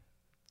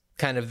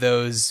kind of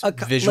those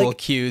visual like-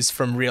 cues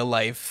from real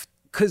life.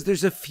 Because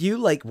there's a few,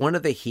 like one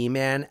of the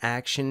He-Man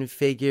action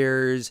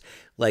figures,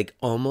 like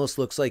almost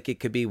looks like it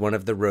could be one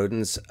of the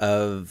rodents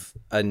of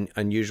an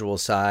unusual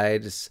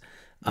size.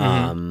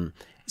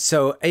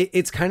 So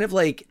it's kind of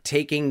like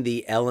taking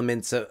the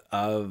elements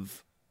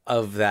of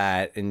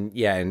that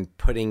and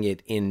putting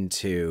it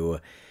into.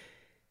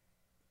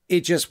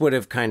 It just would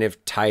have kind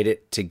of tied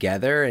it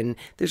together. And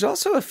there's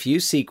also a few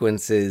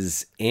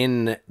sequences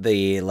in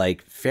the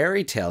like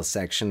fairy tale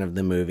section of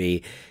the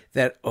movie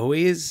that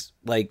always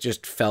like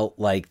just felt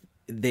like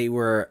they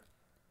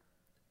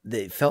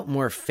felt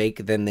more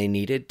fake than they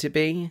needed to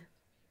be.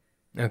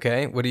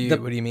 Okay, what do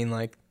you mean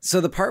like?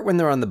 So the part when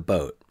they're on the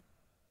boat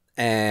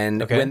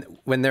and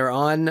when they're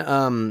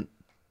on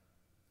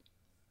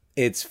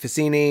it's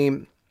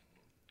Ficini,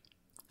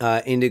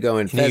 Indigo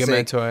and Inigo Fezzik.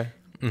 Montoya.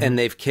 And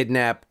they've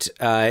kidnapped,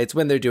 it's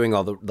when they're doing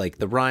all the, like,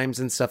 the rhymes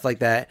and stuff like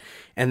that.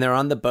 And they're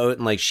on the boat,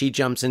 and, like, she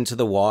jumps into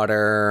the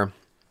water,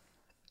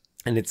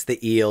 and it's the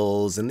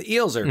eels, and the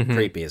eels are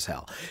creepy as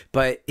hell.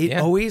 But it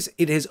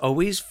has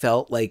always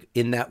felt like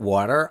in that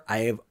water, I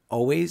have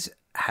always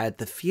had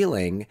the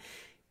feeling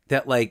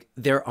that, like,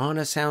 they're on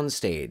a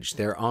soundstage.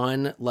 They're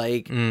on,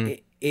 like,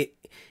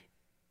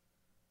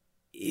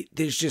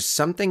 there's just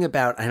something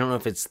about, I don't know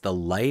if it's the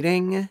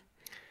lighting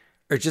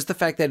or just the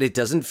fact that it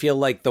doesn't feel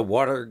like the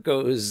water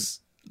goes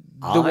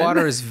on. The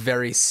water is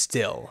very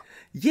still.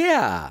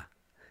 Yeah.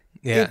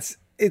 It's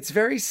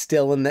very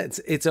still, and that's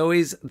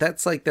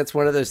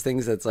one of those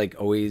things that's like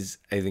always,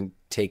 I think,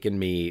 taken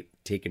me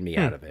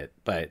out of it.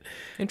 But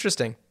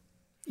Interesting.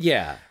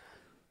 yeah.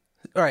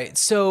 All right,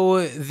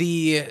 so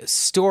the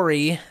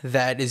story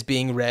that is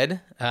being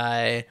read,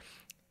 The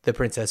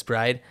Princess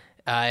Bride,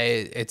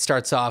 it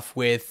starts off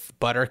with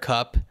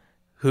Buttercup,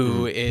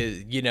 who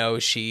is,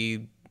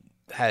 she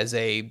has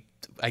a,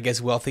 I guess,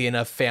 wealthy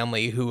enough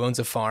family who owns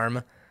a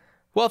farm,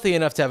 wealthy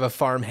enough to have a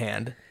farm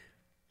hand.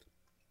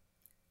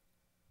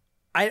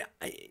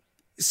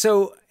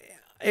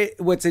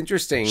 What's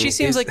interesting? She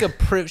seems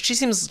she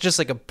seems just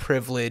like a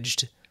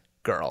privileged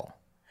girl.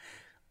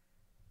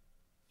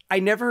 I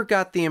never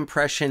got the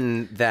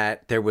impression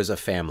that there was a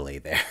family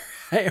there.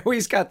 I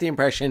always got the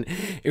impression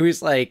it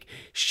was like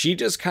she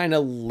just kind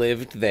of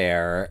lived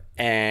there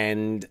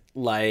and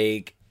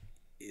like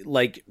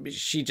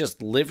she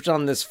just lived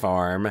on this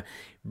farm,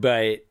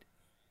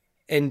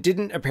 and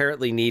didn't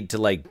apparently need to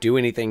like do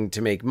anything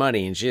to make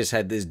money, and she just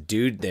had this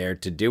dude there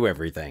to do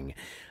everything.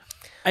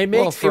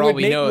 For all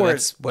we know,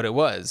 that's what it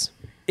was.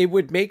 It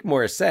would make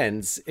more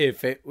sense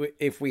if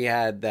we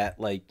had that,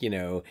 like,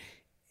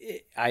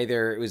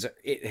 either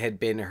it had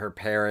been her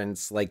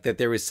parents, like that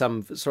there was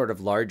some sort of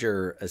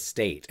larger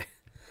estate,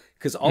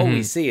 because all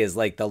we see is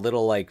like the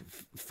little like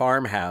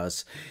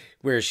farmhouse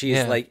where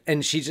she's like,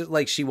 and she just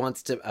like, she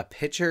wants a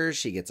pitcher.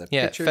 She gets a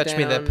pitcher. Fetch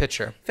me that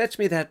pitcher. Fetch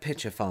me that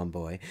pitcher, farm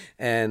boy.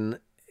 And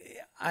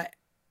I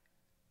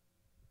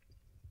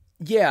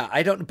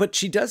don't, but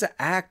she does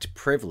act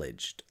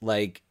privileged.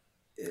 Like,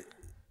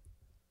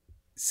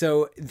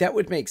 so that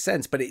would make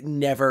sense, but it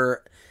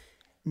never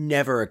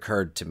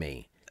occurred to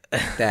me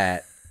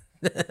that,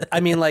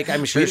 I mean, like,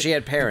 I'm sure she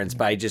had parents,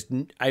 but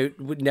I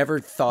would never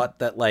thought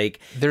that,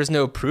 like, There's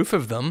no proof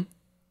of them.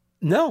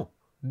 no,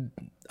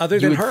 other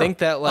than her. Think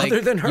that, like,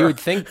 other than her. you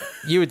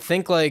would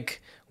think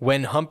like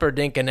when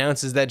Humperdinck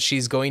announces that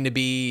she's going to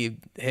be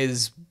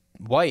his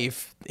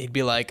wife, he'd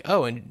be like,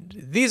 oh, and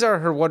these are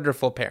her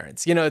wonderful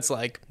parents. It's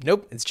like,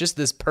 nope, it's just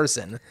this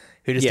person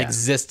who just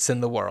exists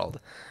in the world.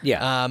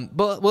 Yeah.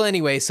 Well,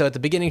 anyway, so at the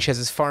beginning, she has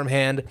this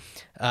farmhand,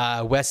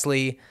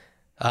 Wesley,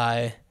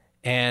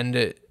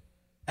 and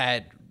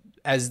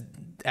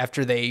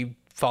after they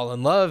fall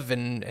in love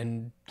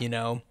and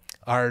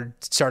are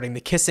starting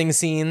the kissing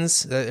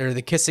scenes or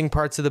the kissing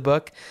parts of the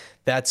book,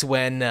 that's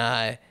when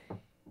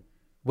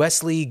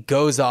Wesley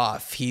goes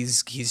off.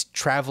 He's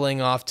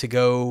traveling off to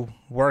go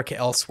work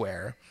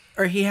elsewhere.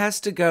 Or he has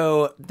to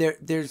go.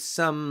 There's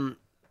some.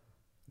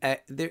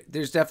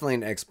 There's definitely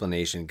an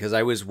explanation, because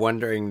I was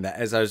wondering that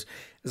as I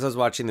was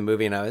watching the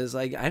movie, and I was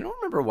like, I don't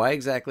remember why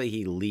exactly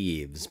he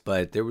leaves,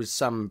 but there was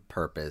some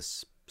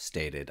purpose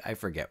stated. I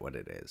forget what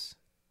it is.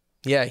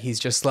 Yeah, he's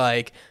just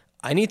like,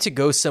 I need to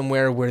go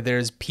somewhere where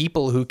there's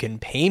people who can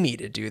pay me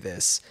to do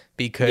this,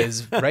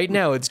 because right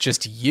now it's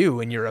just you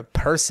and you're a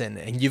person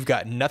and you've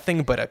got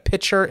nothing but a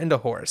pitcher and a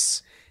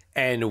horse.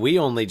 And we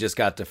only just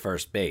got to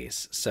first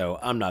base, so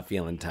I'm not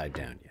feeling tied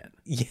down yet.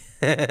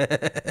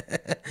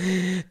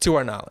 To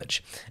our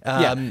knowledge.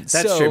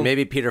 That's true.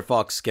 Maybe Peter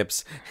Falk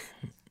skips.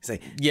 He's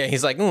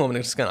like, oh, I'm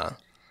just gonna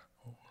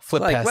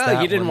flip past that.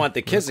 Well, you didn't one want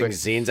the kissing real quick.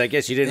 scenes. I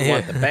guess you didn't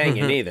want the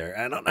banging either.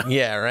 I don't know.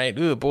 Yeah, right.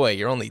 Ooh, boy,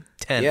 you're only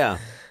 10. Yeah.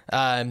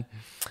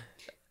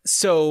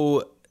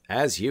 So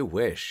As you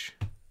wish.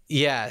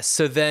 yeah,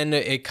 so then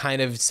it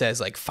kind of says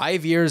like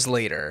 5 years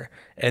later,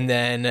 and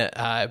then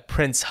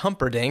Prince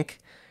Humperdinck,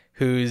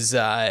 whose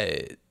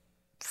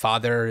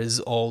father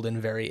is old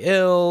and very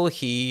ill,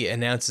 he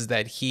announces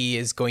that he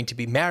is going to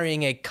be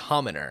marrying a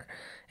commoner,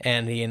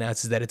 and he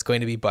announces that it's going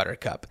to be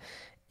Buttercup.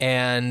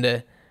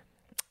 And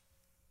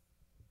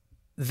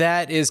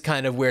that is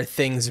kind of where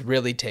things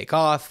really take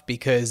off,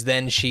 because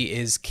then she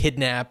is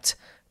kidnapped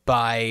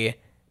by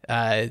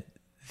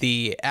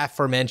the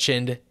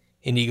aforementioned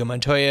Inigo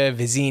Montoya,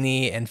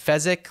 Vizzini, and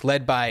Fezzik,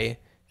 led by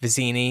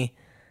Vizzini,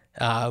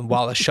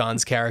 Wallace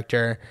Shawn's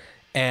character.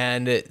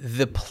 And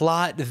the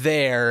plot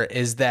there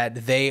is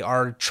that they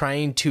are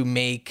trying to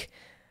make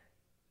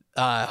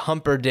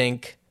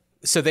Humperdinck,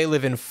 so they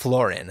live in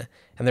Florin,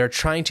 and they're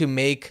trying to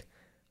make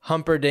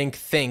Humperdinck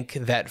think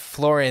that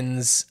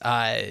Florin's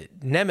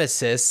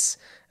nemesis,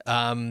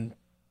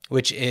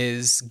 which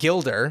is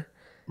Gilder,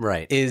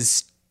 Right.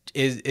 is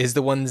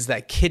the ones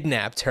that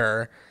kidnapped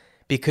her,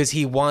 because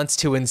he wants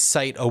to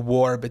incite a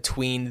war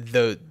between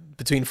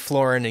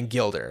Florin and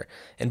Gilder.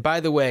 And by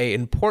the way,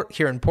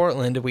 here in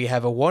Portland, we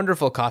have a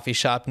wonderful coffee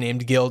shop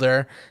named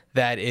Gilder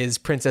that is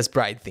Princess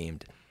Bride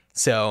themed.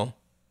 So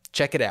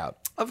check it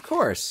out. Of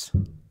course.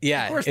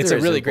 Yeah, Of course it's there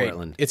a is really in great.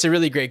 Portland. It's a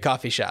really great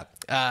coffee shop,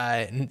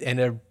 and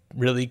a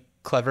really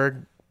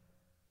clever.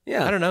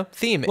 Yeah. I don't know,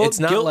 theme. Well,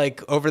 It's not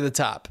like over the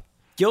top.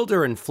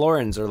 Gilder and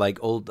Florins are like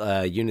old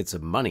units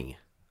of money,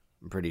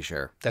 I'm pretty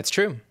sure. That's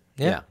true.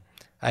 Yeah. Yeah.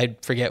 I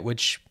forget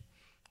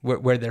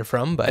where they're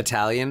from, but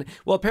Italian.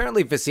 Well,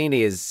 apparently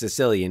Vicini is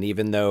Sicilian,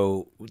 even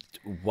though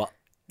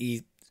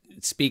he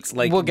speaks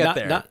like... We'll get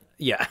there.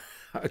 Yeah.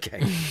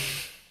 Okay.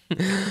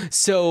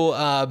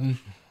 so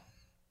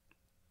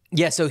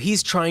so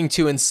he's trying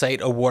to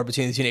incite a war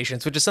between the two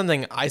nations, which is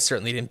something I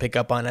certainly didn't pick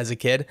up on as a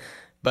kid,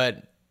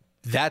 but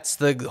that's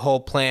the whole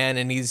plan.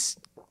 And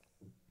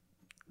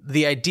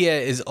the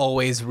idea is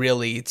always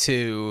really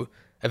to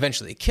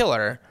eventually kill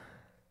her,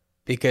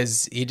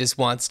 because he just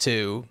wants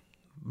to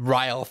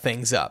rile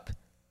things up.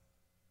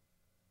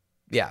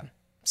 Yeah.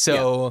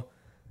 So,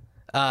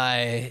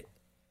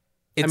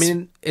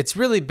 it's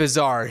really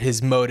bizarre,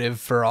 his motive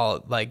for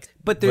all, like,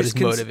 But what there's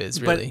his motive is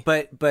really.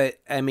 But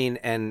I mean,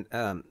 and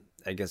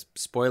I guess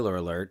spoiler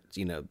alert,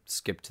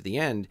 skip to the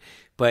end,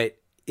 but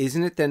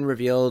isn't it then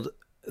revealed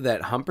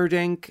that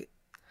Humperdinck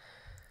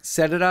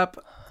set it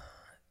up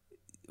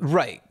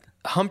Right.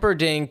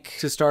 Humperdinck.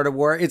 to start a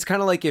war? It's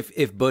kind of like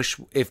if Bush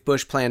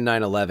planned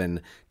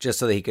 9/11 just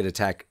so that he could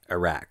attack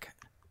Iraq.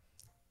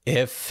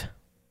 If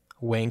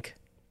wink.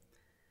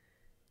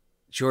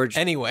 George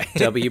Anyway.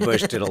 W.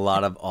 Bush did a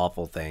lot of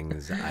awful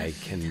things.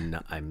 I'm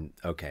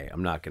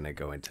not going to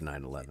go into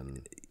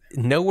 9/11.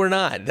 No, we're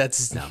not.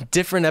 That's a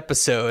different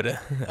episode.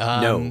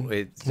 No,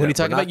 when you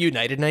talk about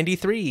United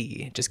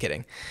 93. Just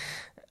kidding.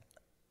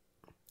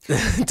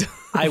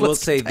 I will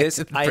Let's say get back this.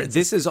 to the princess.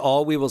 This is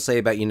all we will say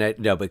about United.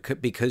 No, but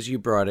because you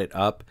brought it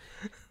up,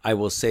 I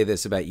will say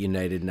this about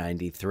United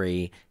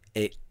 93.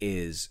 It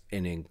is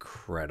an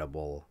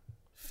incredible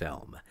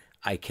film.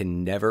 I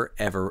can never,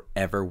 ever,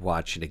 ever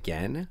watch it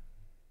again.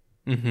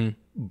 Mm-hmm.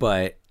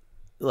 But,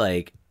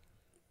 like,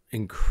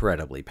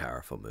 incredibly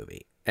powerful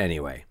movie.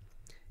 Anyway,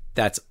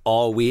 that's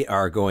all we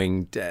are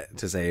going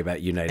to say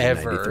about United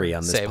 93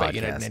 on this say podcast. about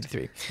United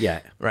 93.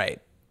 Yeah.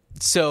 Right.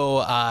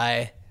 So,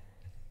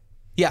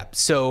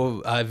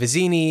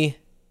 Vizzini,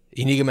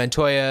 Inigo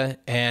Montoya,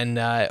 and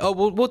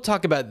we'll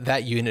talk about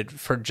that unit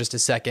for just a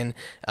second.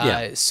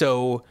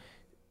 So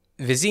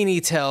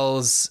Vizzini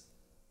tells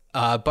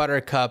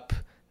Buttercup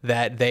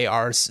that they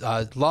are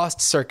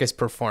lost circus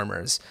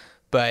performers,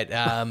 but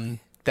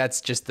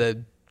that's just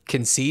the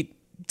conceit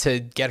to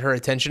get her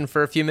attention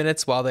for a few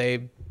minutes while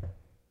they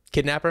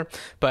kidnap her.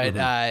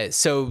 But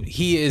so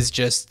he is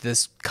just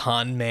this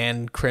con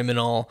man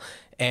criminal,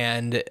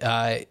 and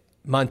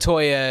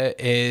Montoya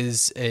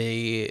is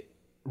a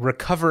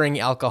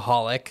recovering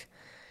alcoholic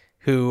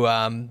who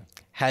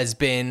has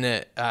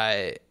been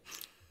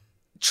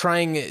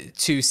trying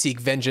to seek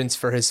vengeance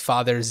for his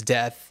father's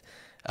death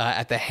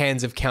at the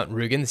hands of Count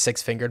Rugen, the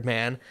six-fingered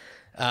man.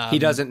 He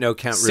doesn't know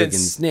Count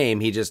Rugen's name.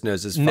 He just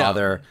knows his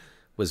father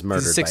was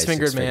murdered by a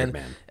six-fingered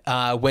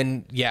man.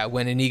 When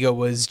Inigo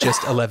was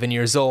just 11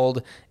 years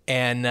old,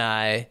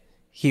 and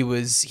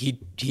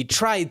he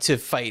tried to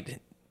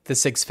fight the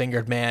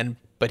six-fingered man,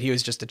 but he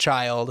was just a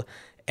child,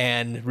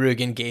 and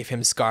Rugen gave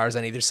him scars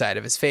on either side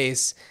of his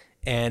face,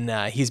 and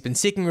he's been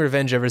seeking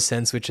revenge ever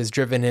since, which has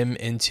driven him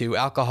into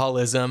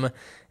alcoholism,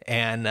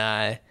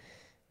 and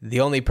the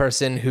only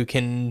person who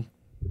can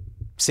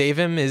save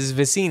him is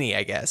Vicini,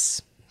 I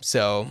guess.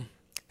 So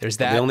there's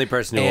that. The only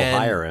person who will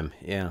hire him,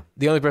 yeah.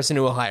 The only person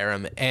who will hire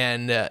him,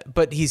 and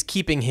but he's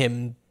keeping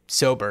him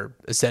sober,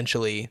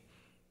 essentially,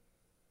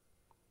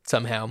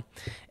 somehow.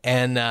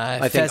 And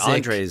I think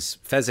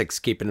Fezzik's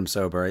keeping him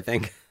sober, I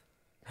think.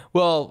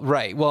 Well,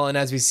 right. Well, and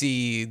as we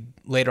see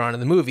later on in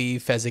the movie,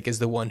 Fezzik is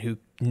the one who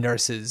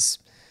nurses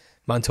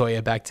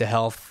Montoya back to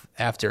health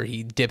after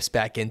he dips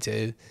back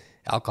into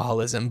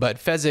alcoholism. But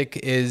Fezzik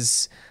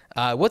is,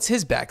 what's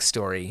his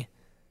backstory?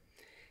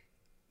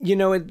 You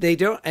know, they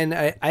don't, and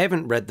I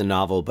haven't read the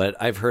novel, but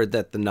I've heard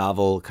that the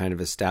novel kind of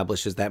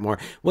establishes that more.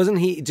 Isn't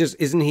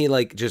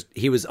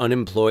he was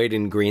unemployed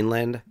in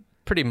Greenland?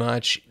 Pretty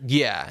much,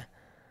 yeah.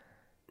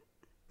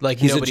 Like,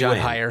 he's nobody would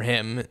hire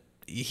him.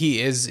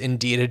 He is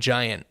indeed a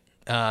giant.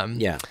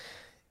 Yeah.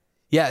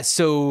 Yeah,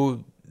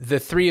 so the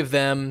three of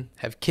them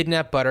have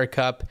kidnapped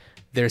Buttercup.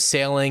 They're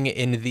sailing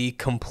in the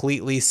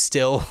completely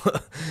still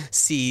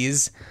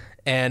seas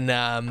and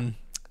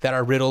that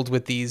are riddled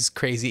with these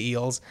crazy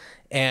eels.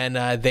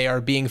 And they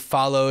are being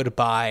followed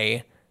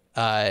by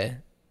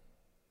Dread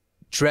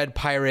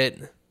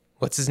Pirate.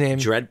 What's his name?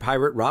 Dread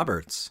Pirate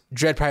Roberts.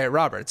 Dread Pirate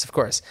Roberts, of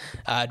course.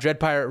 Dread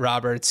Pirate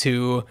Roberts,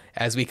 who,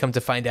 as we come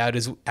to find out,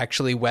 is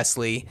actually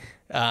Wesley.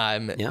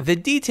 The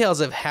details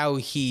of how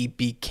he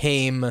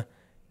became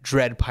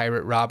Dread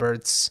Pirate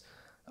Roberts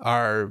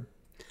are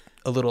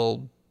a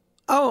little.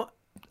 Oh,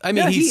 I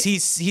mean, he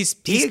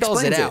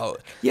spells it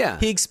out. Yeah,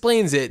 he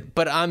explains it,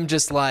 but I'm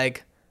just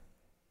like,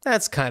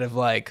 that's kind of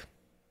like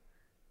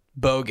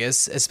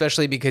bogus,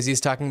 especially because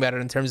he's talking about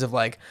it in terms of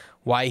like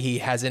why he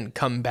hasn't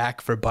come back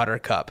for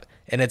Buttercup,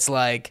 and it's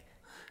like,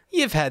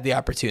 you've had the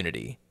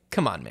opportunity.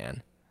 Come on,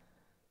 man.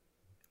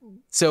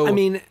 So I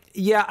mean,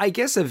 yeah, I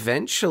guess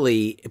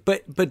eventually,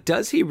 but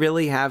does he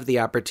really have the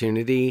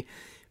opportunity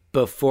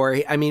before?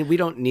 I mean, we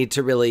don't need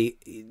to really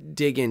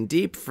dig in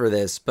deep for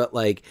this, but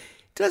like,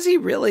 does he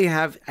really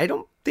have? I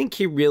don't think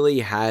he really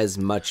has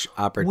much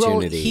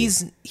opportunity.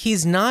 Well,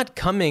 he's not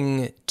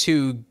coming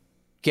to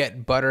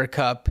get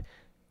Buttercup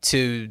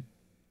to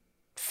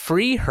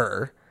free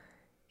her.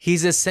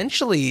 He's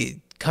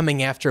essentially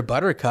coming after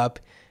Buttercup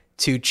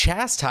to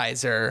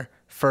chastise her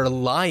for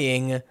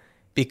lying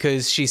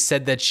because she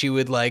said that she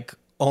would like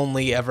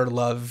only ever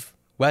love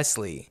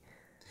Wesley.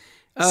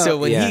 So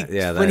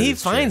when he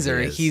finds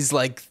her, he's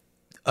like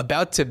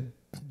about to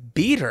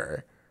beat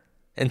her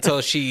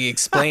until she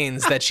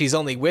explains that she's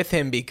only with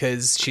him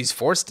because she's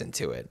forced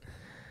into it.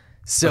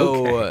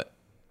 So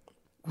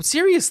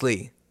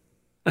seriously,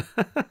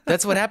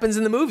 that's what happens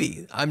in the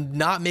movie. I'm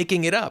not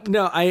making it up.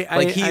 No,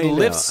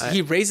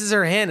 he raises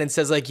her hand and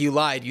says, like, you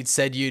lied. You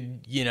said you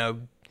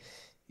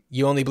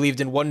only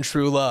believed in one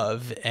true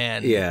love.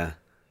 And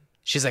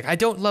she's like, I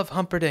don't love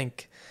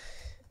Humperdinck.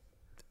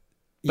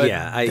 But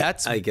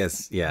I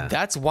guess.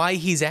 That's why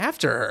he's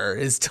after her,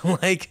 is to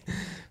like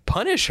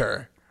punish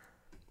her.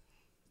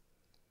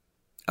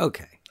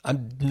 Okay.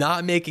 I'm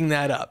not making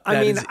that up.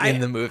 That is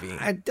in the movie.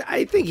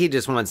 I think he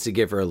just wants to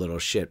give her a little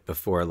shit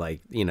before,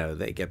 like,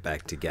 they get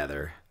back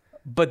together.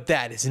 But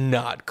that is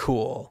not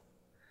cool.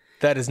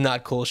 That is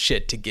not cool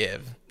shit to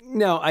give.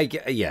 No, I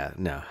don't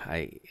know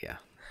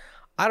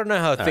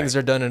how things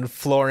are done in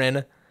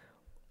Florin,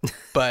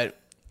 but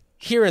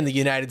here in the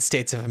United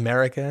States of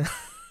America,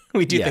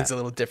 we do things a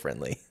little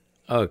differently.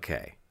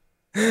 Okay.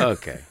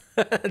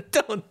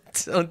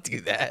 Don't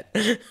do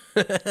that.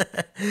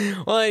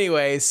 Well,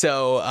 anyway,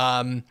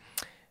 so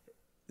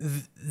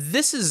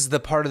this is the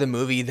part of the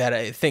movie that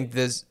I think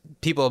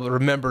people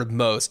remember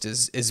most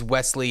is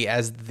Wesley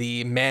as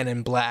the Man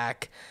in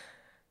Black,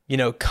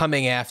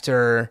 coming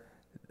after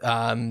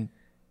Fezzik,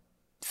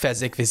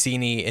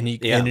 Vicini,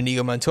 and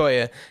Inigo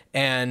Montoya,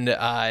 and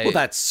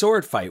that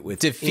sword fight with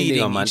defeating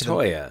Inigo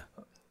Montoya.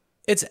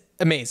 It's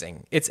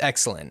amazing. It's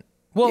excellent.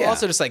 Well,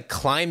 also just like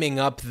climbing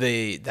up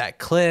that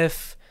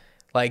cliff.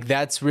 Like,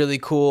 that's really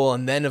cool.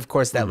 And then, of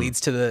course, that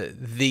leads to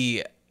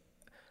the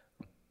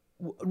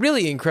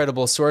really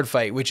incredible sword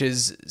fight, which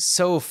is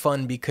so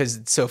fun because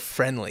it's so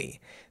friendly.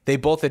 They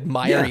both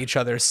admire each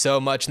other so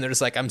much, and they're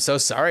just like, I'm so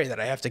sorry that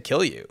I have to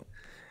kill you.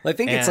 Well, I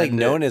think it's like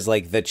known as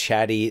like the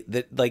chatty,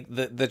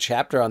 the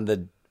chapter on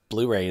the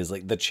Blu-ray is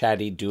like the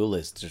chatty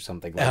duelists or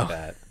something like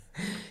that.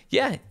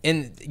 Yeah.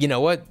 And you know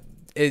what?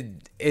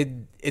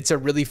 It's a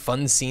really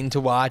fun scene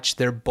to watch.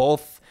 They're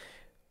both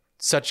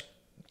such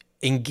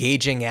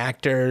engaging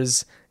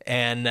actors,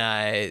 and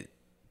I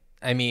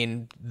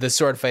mean, the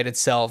sword fight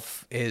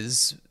itself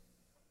is,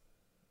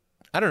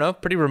 I don't know,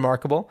 pretty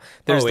remarkable.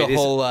 There's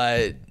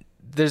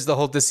the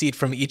whole deceit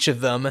from each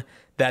of them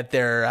that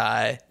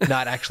they're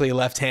not actually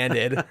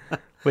left-handed,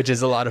 which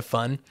is a lot of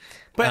fun.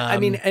 But I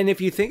mean, and if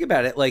you think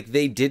about it, like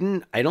they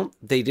didn't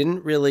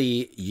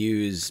really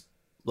use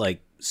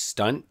like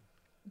stunt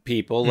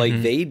people.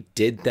 Like they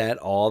did that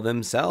all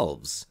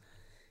themselves.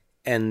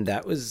 And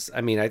that was,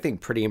 I mean, I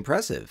think pretty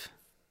impressive.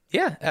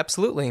 Yeah,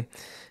 absolutely.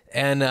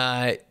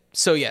 And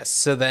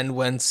so then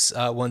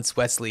once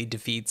Wesley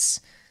defeats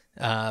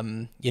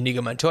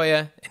Inigo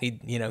Montoya,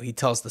 and he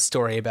tells the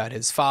story about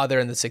his father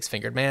and the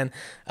Six-Fingered Man,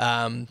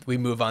 we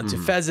move on to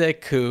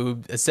Fezzik,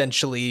 who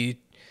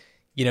essentially,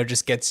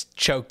 just gets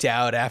choked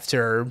out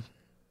after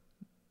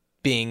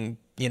being,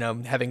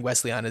 having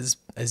Wesley on his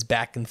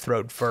back and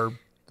throat for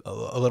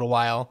a little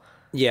while.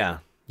 Yeah.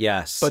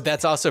 Yes. But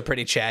that's also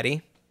pretty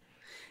chatty.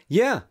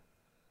 Yeah.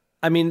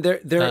 I mean,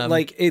 they're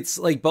like, it's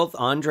like both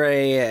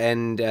Andre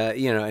and,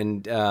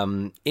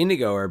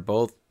 Inigo are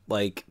both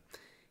like,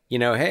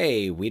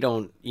 hey, we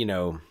don't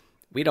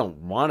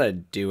want to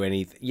do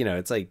anything,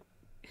 it's like,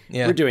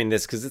 we're doing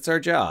this because it's our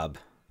job.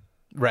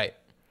 Right.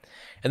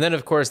 And then,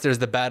 of course, there's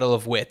the battle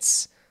of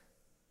wits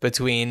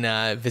between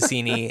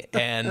Vizzini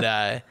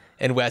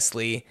and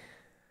Wesley,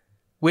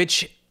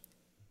 which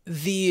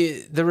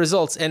the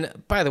results. And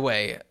by the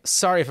way,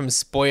 sorry if I'm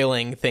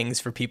spoiling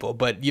things for people,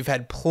 but you've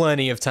had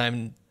plenty of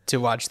time to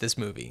watch this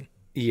movie.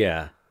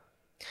 Yeah.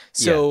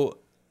 So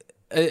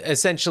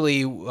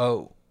essentially,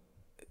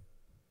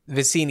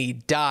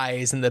 Vizzini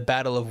dies in the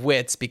battle of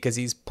wits because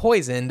he's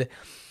poisoned.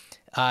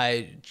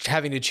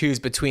 Having to choose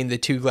between the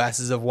two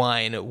glasses of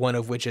wine, one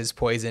of which is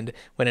poisoned,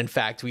 when in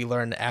fact we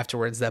learn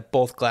afterwards that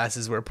both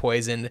glasses were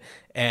poisoned,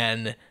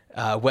 and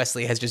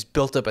Wesley has just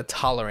built up a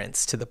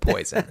tolerance to the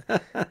poison,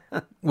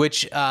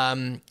 which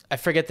I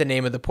forget the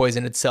name of the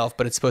poison itself,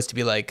 but it's supposed to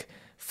be like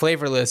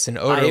flavorless and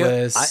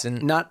odorless,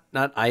 and not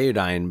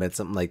iodine, but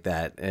something like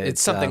that.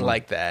 It's something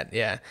like that,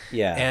 yeah.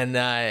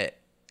 And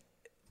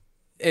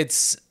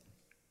it's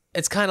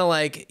kind of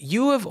like,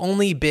 you have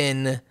only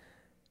been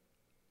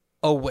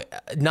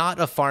not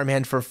a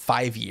farmhand for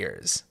 5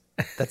 years.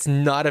 That's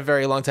not a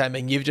very long time,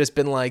 and you've just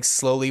been like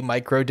slowly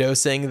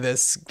microdosing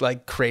this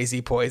like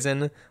crazy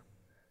poison.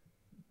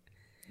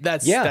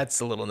 That's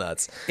a little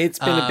nuts. It's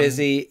been a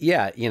busy,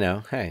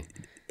 hey.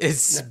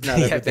 It's not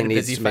everything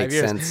needs to make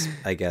sense,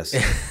 I guess.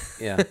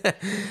 Yeah.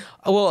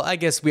 Well, I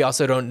guess we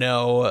also don't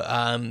know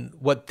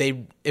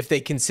if they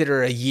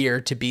consider a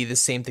year to be the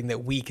same thing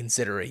that we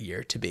consider a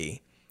year to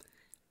be.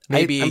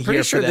 Maybe I'm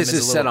pretty sure this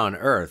is set on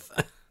Earth.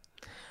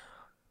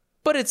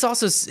 But it's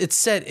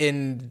set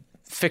in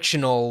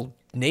fictional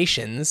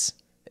nations.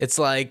 It's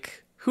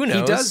like, who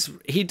knows?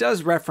 He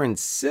does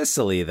reference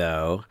Sicily,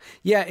 though.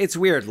 Yeah, it's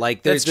weird.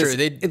 Like, that's true.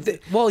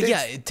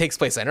 It takes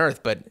place on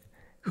Earth, but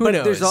who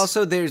knows?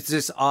 There's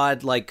this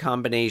odd like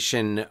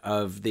combination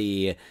of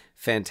the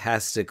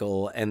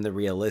fantastical and the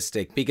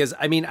realistic. Because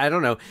I mean, I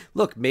don't know.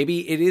 Look,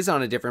 maybe it is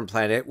on a different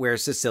planet where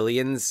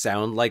Sicilians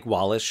sound like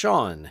Wallace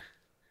Shawn.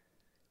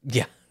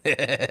 Yeah.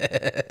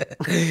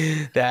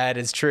 That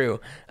is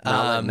true.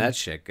 Not letting that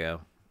shit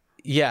go.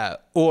 Yeah,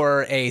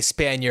 or a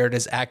Spaniard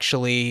is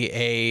actually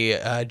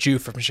a Jew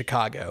from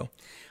Chicago.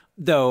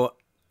 Though,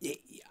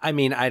 I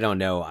mean, I don't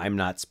know. I'm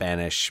not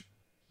Spanish,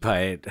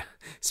 but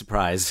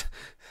surprise.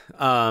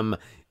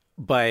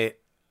 But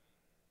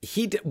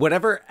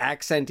whatever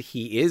accent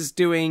he is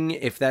doing,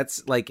 if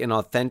that's like an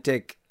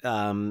authentic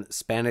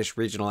Spanish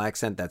regional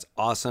accent, that's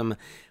awesome.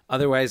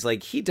 Otherwise,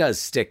 like, he does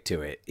stick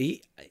to it.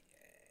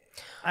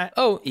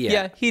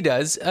 Yeah, he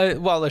does.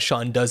 Wallace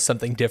Shawn does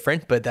something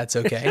different, but that's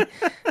okay.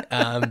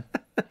 And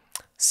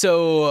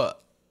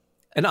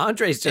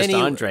Andre's just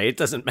Andre. It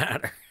doesn't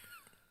matter.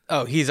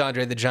 Oh, he's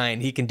Andre the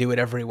Giant. He can do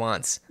whatever he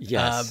wants.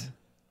 Yes.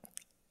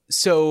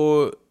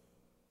 So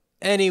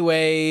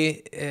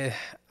anyway,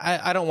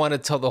 I don't want to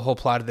tell the whole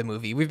plot of the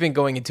movie. We've been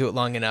going into it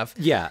long enough.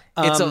 Yeah.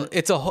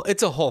 It's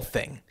a whole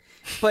thing.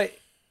 But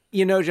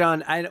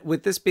John,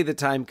 would this be the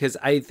time? Because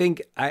I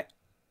think I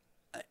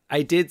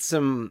did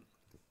some.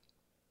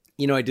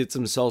 I did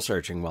some soul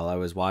searching while I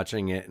was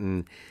watching it.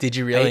 And did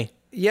you really?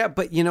 Yeah,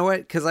 but you know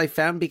what?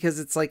 Because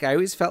it's like, I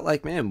always felt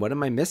like, man, what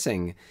am I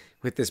missing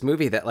with this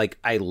movie that like,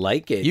 I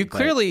like it. You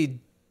clearly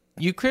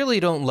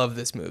don't love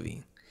this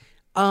movie.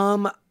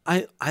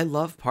 I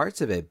love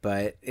parts of it,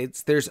 but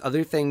there's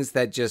other things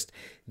that just,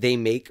 they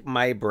make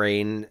my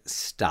brain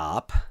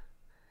stop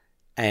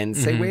and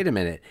say, wait a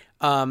minute.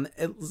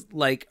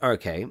 Like,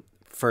 okay,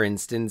 for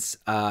instance,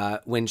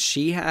 when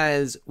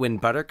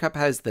Buttercup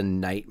has the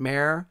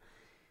nightmare,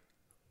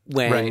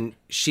 when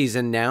she's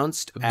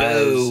announced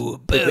as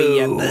boo,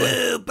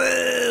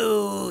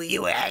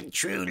 you had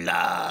true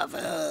love.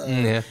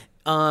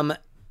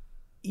 Yeah.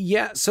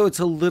 So it's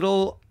a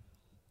little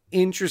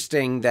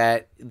interesting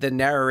that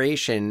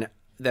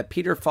that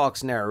Peter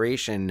Falk's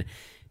narration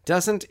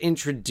doesn't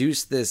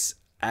introduce this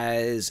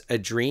as a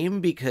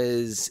dream,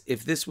 because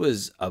if this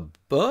was a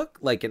book,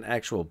 like an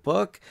actual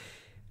book,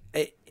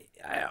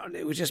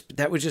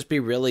 that would just be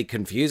really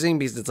confusing,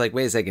 because it's like,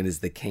 wait a second, is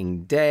the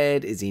king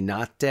dead? Is he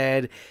not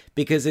dead?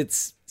 Because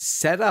it's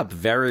set up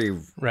very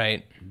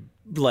right,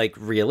 like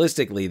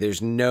realistically.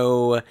 There's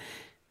no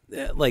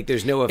like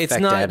there's no effect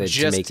It's not added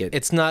just, to make it.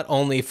 it's not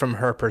only from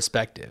her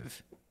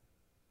perspective.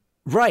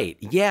 Right.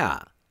 Yeah.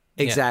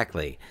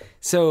 Exactly.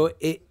 So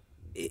it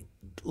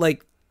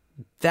like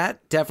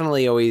that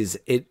definitely always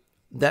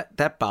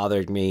that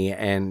bothered me,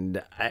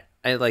 and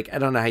I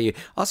don't know how you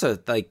also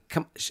like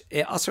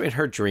also in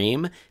her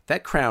dream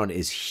that crown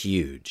is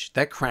huge.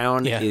 That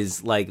crown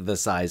is like the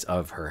size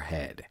of her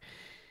head.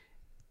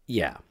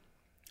 Yeah.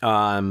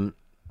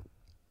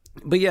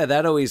 But yeah,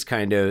 that always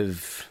kind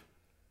of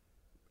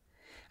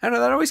I don't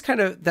know, that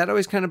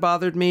always kind of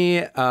bothered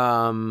me.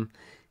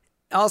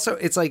 Also,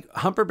 it's like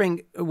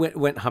Humperdinck when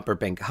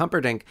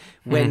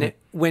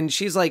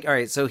she's like, all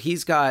right, so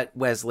he's got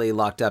Wesley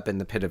locked up in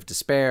the pit of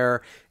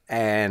despair,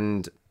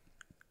 and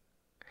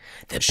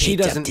she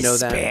doesn't know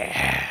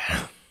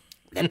that.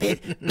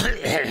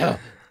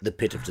 The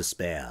pit of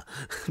despair.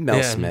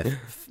 Mel Smith.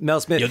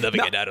 You'll never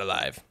get out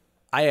alive.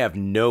 I have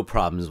no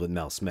problems with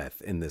Mel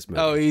Smith in this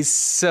movie. Oh, he's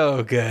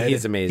so good.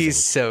 He's amazing.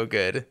 He's so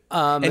good.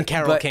 And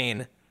Carol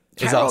Kane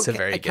is also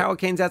very good. Carol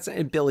Kane's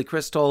and Billy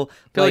Crystal.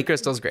 Billy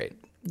Crystal's great.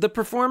 The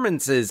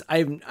performances,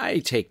 I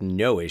take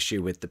no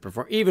issue with the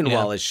performance. Even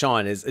while as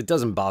Sean is, it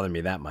doesn't bother me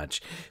that much.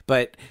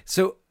 But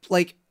so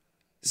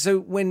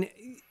when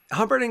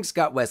Humperdinck's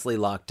got Wesley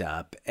locked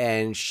up,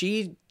 and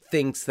she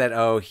thinks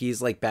that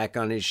he's like back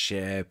on his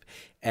ship,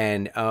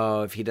 and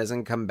if he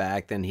doesn't come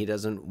back, then he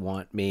doesn't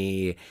want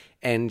me.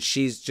 And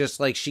she's just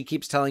like, she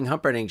keeps telling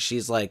Humperdinck,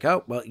 she's like,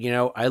 oh well,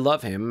 I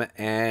love him,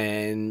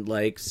 and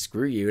like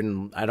screw you,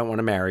 and I don't want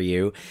to marry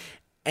you,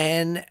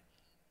 and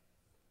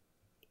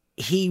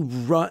he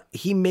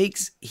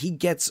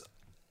gets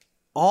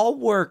all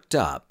worked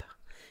up.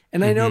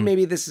 And I know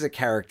maybe this is a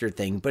character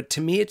thing, but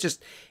to me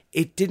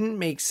it didn't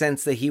make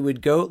sense that he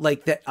would go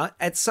like that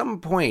at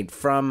some point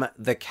from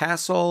the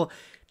castle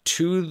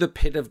to the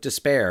pit of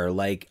despair,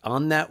 like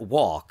on that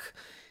walk.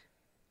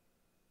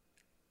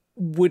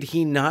 Would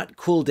he not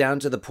cool down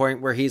to the point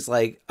where he's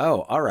like,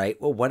 oh, all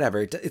right, well, whatever.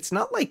 It's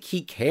not like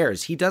he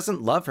cares. He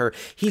doesn't love her.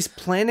 He's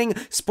planning,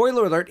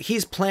 spoiler alert,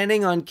 he's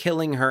planning on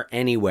killing her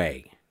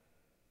anyway.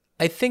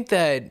 I think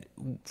that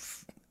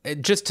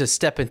just to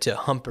step into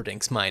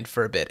Humperdinck's mind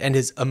for a bit and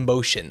his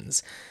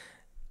emotions,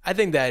 I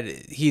think that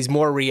he's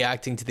more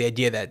reacting to the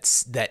idea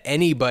that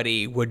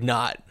anybody would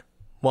not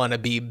want to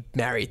be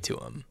married to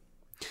him.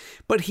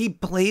 But he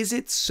plays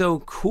it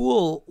so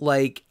cool.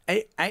 Like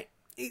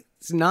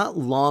it's not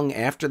long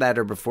after that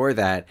or before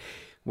that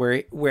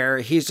where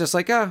he's just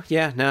like, oh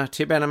yeah, no,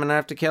 too bad I'm gonna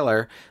have to kill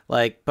her.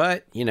 Like,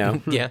 but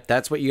yeah,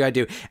 that's what you gotta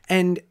do.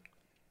 And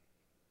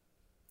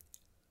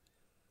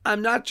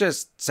I'm not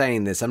just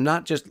saying this, I'm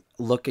not just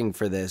looking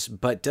for this,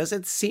 but does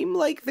it seem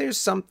like there's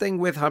something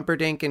with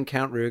Humperdinck and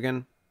Count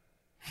Rugen?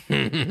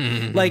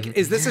 Like,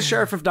 is this a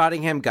Sheriff of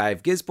Nottingham, Guy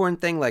of Gisborne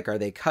thing? Like, are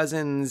they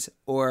cousins?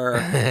 Or,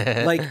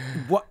 like,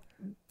 what?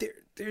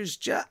 There's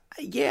just,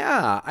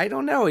 yeah, I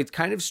don't know. It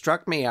kind of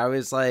struck me. I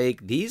was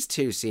like, these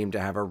two seem to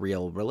have a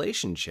real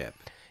relationship.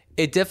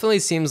 It definitely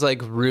seems like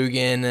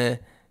Rugen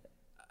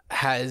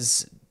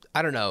has,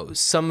 I don't know,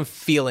 some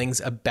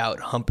feelings about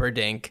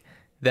Humperdinck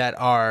that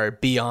are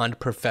beyond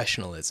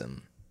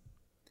professionalism.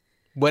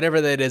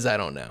 Whatever that is, I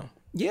don't know.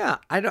 Yeah,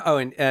 I don't. Oh,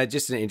 and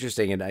just an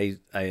interesting, and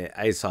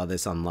I saw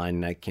this online,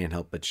 and I can't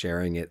help but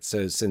sharing it.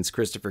 So, since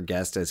Christopher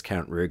Guest as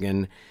Count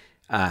Rugen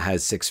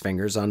has 6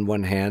 fingers on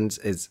one hand,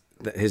 his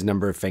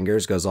number of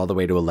fingers goes all the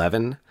way to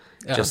 11,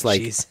 just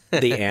like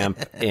the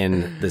amp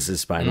in This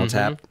Is Spinal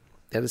Tap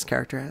that his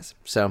character has.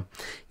 So,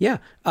 yeah.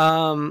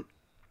 But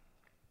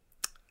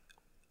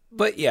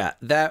yeah,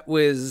 that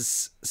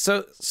was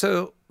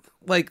so.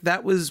 Like,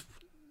 that was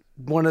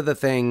one of the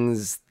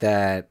things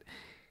that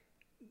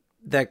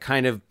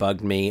kind of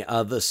bugged me.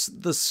 The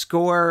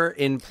score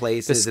in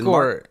places.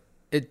 The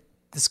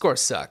score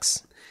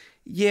sucks.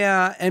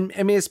 Yeah, and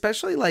I mean,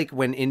 especially like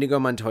when Inigo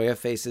Montoya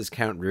faces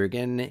Count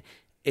Rugen,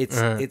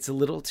 it's a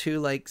little too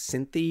like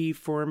synthy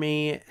for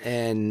me,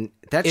 and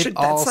that's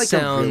like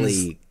a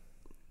really.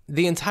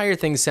 The entire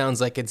thing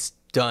sounds like it's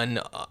done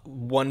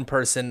one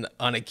person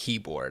on a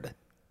keyboard.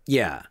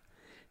 Yeah.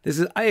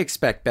 I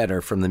expect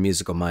better from the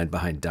musical mind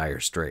behind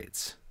Dire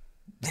Straits.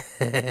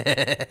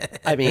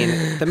 I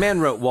mean, the man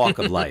wrote Walk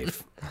of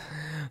Life.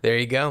 There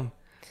you go.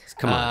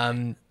 Come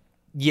on.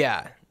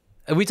 Yeah.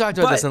 We talked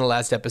about this in the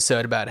last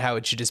episode about how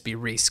it should just be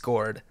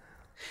rescored.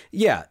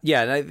 Yeah.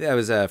 That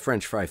was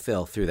French Fry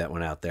Phil threw that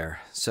one out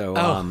there. So,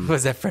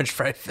 was that French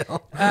Fry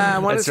Phil? I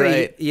want to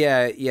say, right.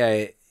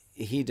 Yeah.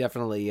 He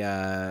definitely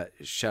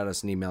shot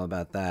us an email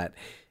about that.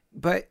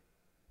 But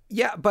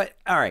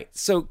all right.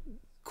 So,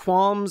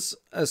 qualms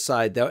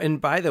aside, though, and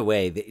by the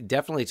way, they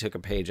definitely took a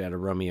page out of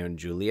Romeo and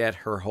Juliet.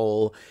 Her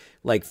whole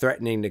like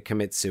threatening to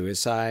commit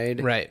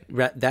suicide. Right.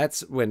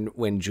 That's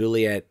when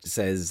Juliet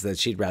says that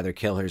she'd rather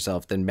kill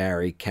herself than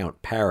marry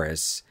Count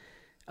Paris.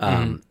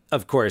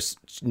 Of course,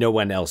 no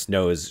one else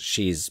knows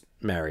she's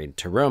married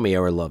to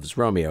Romeo or loves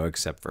Romeo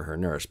except for her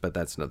nurse, but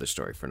that's another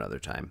story for another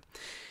time.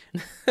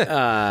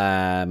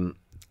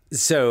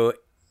 So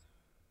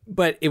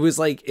but it was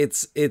like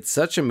it's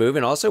such a move,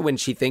 and also when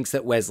she thinks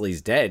that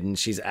Wesley's dead and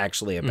she's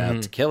actually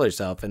about to kill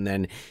herself, and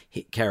then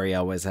Carrie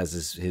Elwes has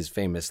his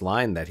famous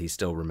line that he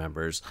still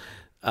remembers.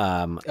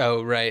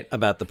 Oh, right.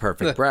 About the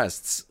perfect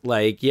breasts.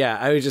 Like, yeah,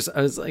 I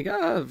was like,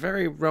 oh,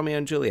 very Romeo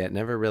and Juliet.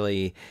 Never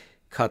really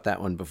caught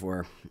that one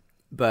before,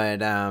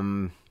 but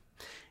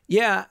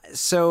yeah.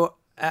 So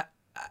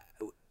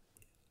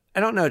I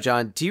don't know,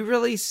 John. Do you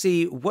really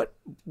see what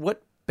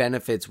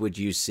benefits would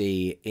you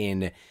see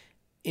in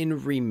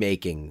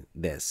remaking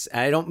this?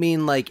 I don't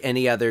mean like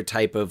any other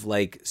type of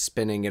like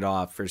spinning it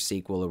off for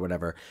sequel or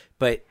whatever,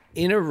 but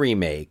in a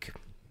remake,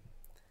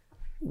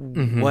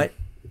 what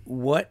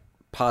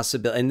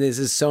possible? And this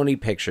is Sony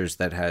Pictures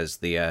that has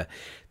the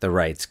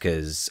rights,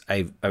 because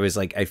I was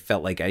like, I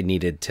felt like I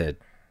needed to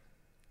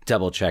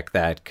double check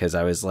that, because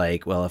I was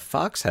like, well, if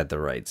Fox had the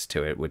rights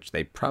to it, which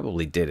they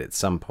probably did at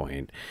some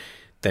point,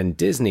 then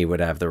Disney would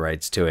have the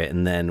rights to it,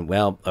 and then,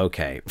 well,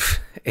 okay.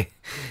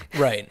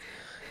 Right.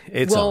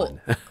 It's on.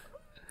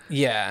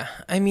 Yeah.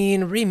 I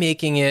mean,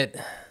 remaking it,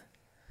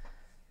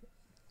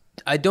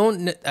 I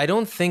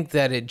don't think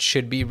that it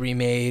should be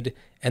remade,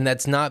 and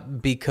that's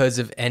not because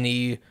of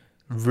any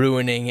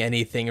ruining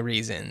anything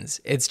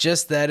reasons. It's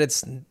just that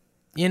it's,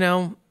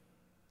 not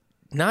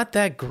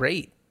that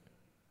great.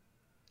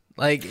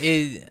 Like,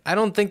 I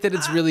don't think that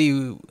it's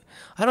really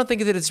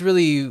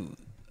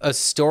a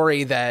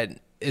story that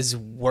is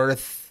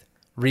worth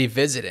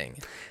revisiting.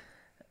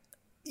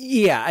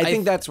 Yeah, I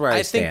think that's where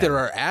I stand. think there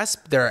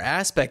are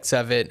aspects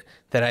of it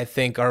that I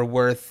think are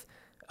worth,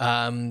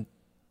 fleshing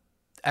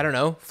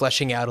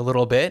out a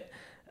little bit.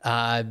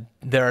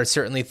 There are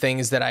certainly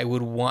things that I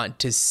would want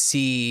to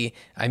see.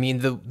 I mean,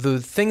 the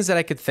things that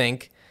I could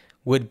think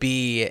would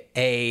be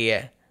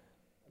a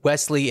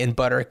Wesley and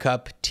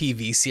Buttercup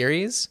TV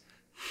series,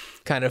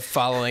 kind of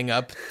following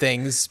up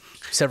things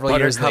several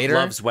years later.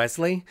 Buttercup loves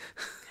Wesley?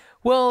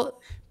 Well,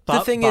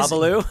 the thing is,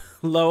 Babalu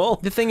Lowell?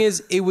 The thing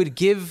is, it would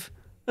give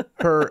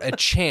her a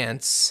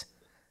chance.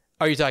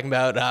 Are you talking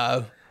about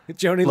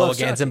Joni Lowell loves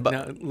Gans and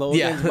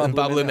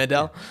Babalu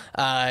Mendel?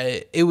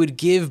 It would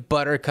give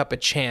Buttercup a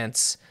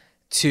chance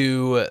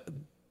to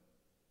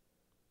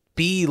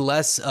be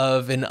less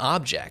of an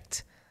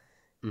object,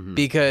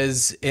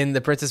 because in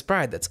The Princess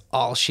Bride, that's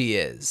all she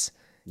is.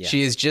 Yeah.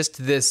 She is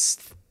just this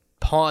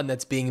pawn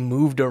that's being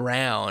moved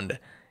around,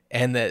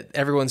 and that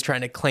everyone's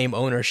trying to claim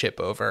ownership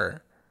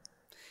over.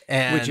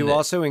 And would you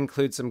also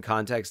include some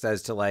context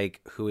as to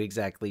like who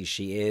exactly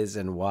she is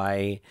and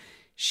why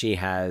she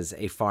has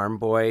a farm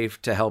boy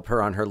to help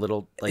her on her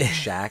little like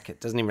shack?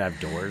 It doesn't even have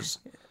doors.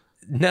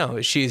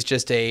 No, she's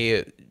just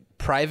a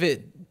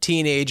private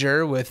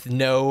teenager with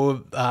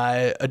no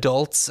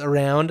adults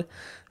around.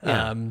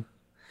 Yeah.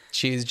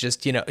 She's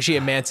just, she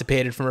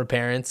emancipated from her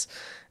parents.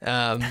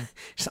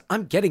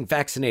 I'm getting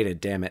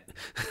vaccinated, damn it.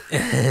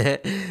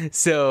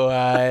 So,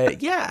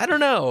 I don't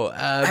know.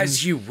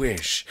 As you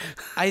wish.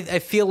 I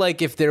feel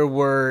like if there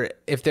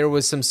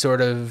was some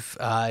sort of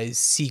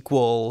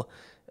sequel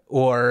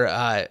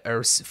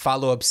or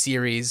follow-up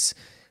series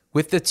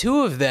with the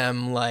two of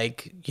them,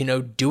 like,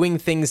 doing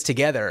things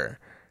together,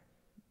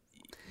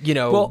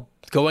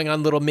 going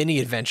on little mini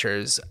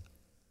adventures.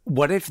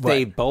 What if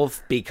they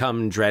both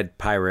become Dread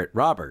Pirate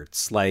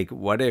Roberts? Like,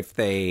 what if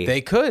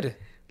they could?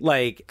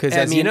 Like, because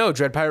as you know,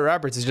 Dread Pirate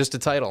Roberts is just a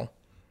title.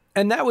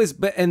 And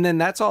then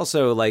that's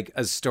also like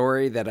a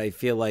story that I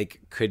feel like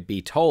could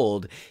be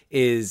told,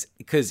 is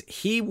because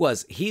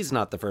he's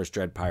not the first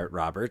Dread Pirate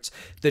Roberts.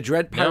 The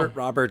Dread Pirate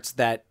Roberts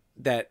that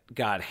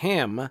got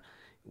him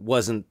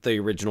wasn't the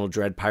original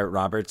Dread Pirate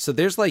Roberts. So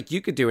there's like,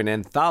 you could do an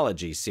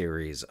anthology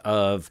series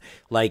of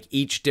like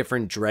each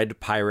different Dread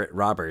Pirate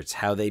Roberts,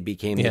 how they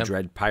became the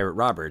Dread Pirate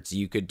Roberts.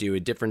 You could do a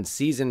different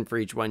season for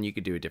each one. You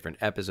could do a different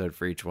episode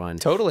for each one.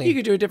 Totally. You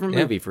could do a different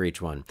movie for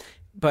each one.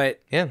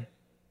 But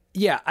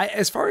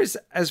as far as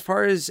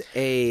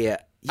a,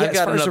 I've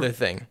got another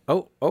thing.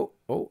 Oh,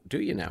 do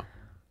you now?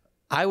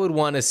 I would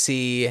want to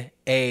see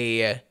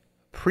a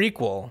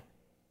prequel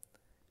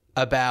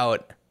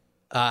about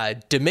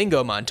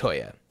Domingo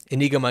Montoya,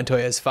 Inigo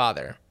Montoya's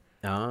father,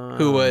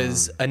 who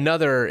was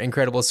another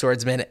incredible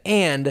swordsman,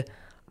 and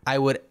I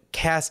would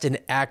cast an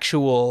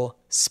actual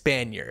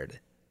Spaniard,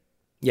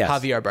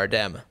 Javier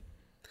Bardem.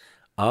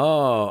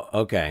 Oh,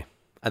 okay.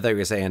 I thought you were going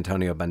to say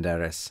Antonio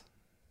Banderas.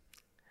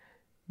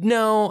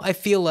 No, I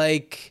feel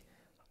like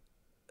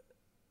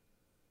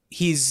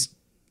he's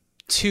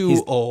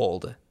too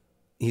old.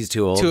 He's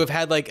too old to have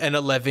had like an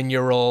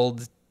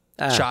 11-year-old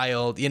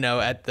child,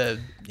 at the,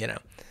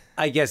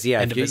 I guess,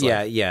 yeah.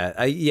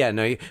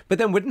 No. But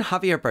then wouldn't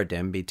Javier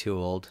Bardem be too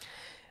old?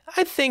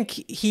 I think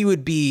he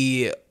would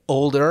be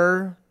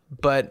older,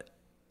 and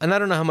I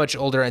don't know how much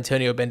older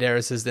Antonio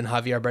Banderas is than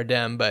Javier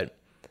Bardem, but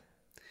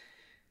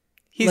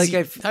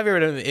Javier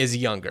Bardem is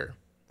younger.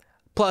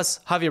 Plus,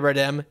 Javier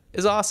Bardem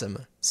is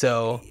awesome.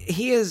 So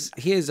he is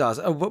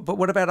awesome. But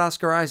what about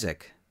Oscar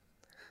Isaac?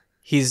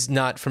 He's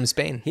not from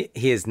Spain.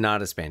 He is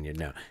not a Spaniard.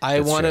 No,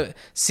 I want to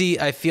see.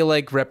 I feel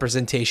like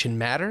representation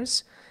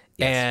matters,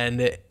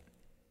 and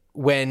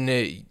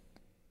when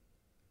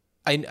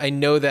I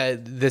know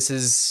that this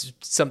is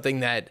something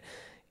that,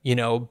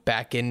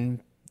 back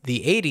in the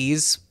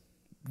 80s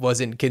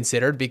wasn't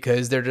considered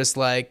because they're just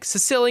like,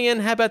 Sicilian,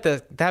 how about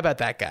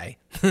that guy,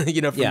 from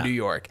Yeah. New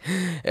York,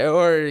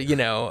 or,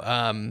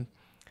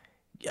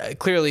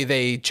 clearly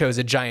they chose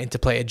a giant to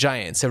play a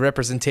giant. So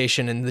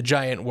representation in the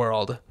giant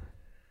world,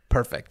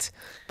 perfect.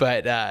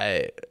 But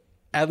at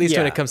least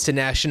when Yeah. it comes to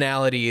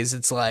nationalities,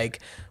 it's like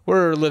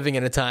we're living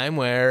in a time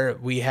where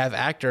we have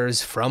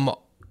actors from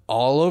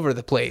all over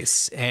the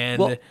place, and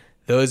Well-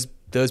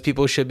 those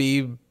people should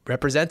be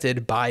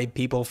represented by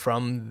people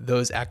from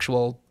those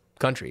actual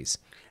countries.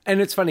 And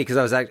it's funny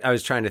because I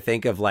was trying to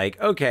think of like,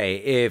 okay,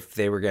 if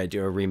they were going to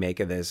do a remake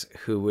of this,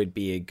 who would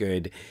be a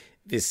good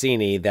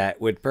Vicini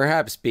that would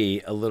perhaps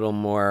be a little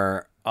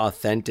more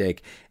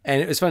authentic.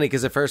 And it was funny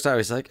because at first I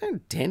was like,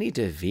 Danny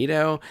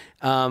DeVito,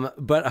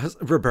 but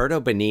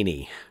Roberto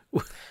Benigni.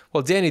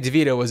 Well, Danny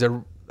DeVito was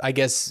I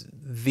guess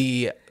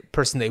the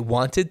person they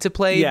wanted to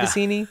play Yeah.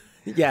 Vicini.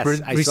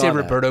 Yes, I We saw say that.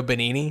 Roberto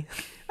Benigni.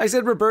 I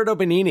said Roberto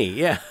Benigni.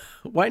 Yeah,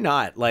 why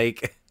not?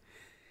 Like,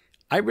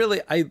 I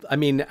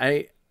mean,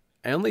 I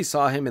only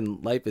saw him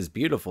in Life is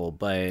Beautiful,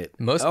 but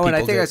Most and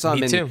I people think I did. saw him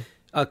Me in too.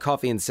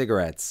 Coffee and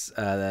Cigarettes,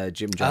 the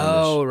Jim Jarmusch.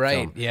 Oh,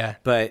 right. film. Yeah.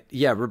 But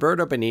yeah,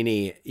 Roberto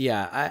Benigni.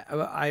 Yeah,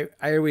 I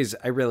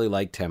really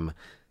liked him.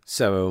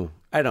 So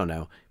I don't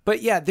know.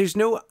 But yeah, there's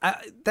no.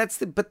 That's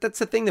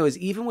the thing though, is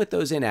even with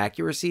those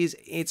inaccuracies,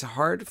 it's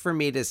hard for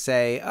me to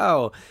say,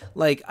 oh,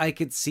 like I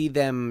could see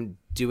them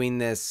doing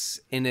this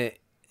in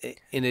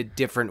a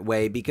different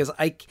way because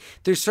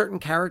there's certain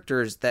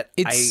characters that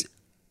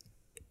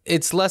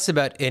It's less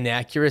about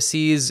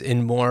inaccuracies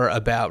and more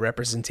about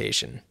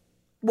representation.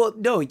 Well,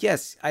 no,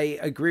 yes, I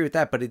agree with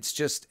that, but it's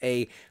just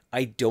I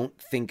don't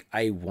think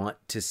I want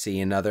to see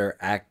another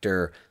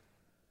actor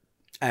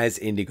as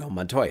Indigo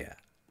Montoya.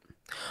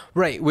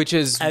 Right, which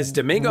is As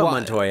Domingo why-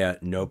 Montoya,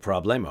 no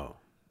problemo.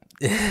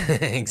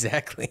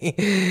 Exactly.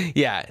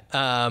 Yeah.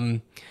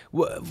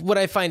 What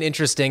I find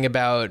interesting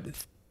about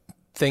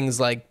things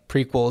like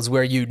prequels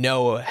where you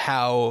know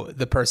how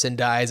the person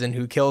dies and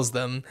who kills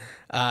them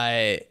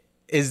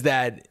is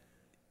that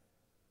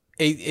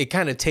it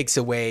kind of takes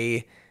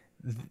away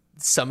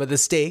some of the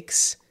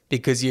stakes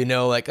because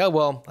like, oh,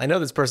 well, I know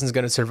this person's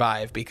going to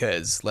survive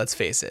because let's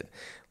face it,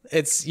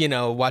 it's,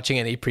 watching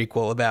any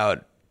prequel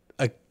about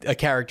a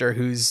character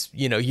who's,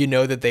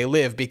 that they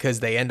live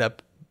because they end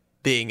up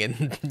being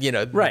in,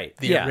 Right.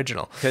 the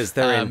original. Because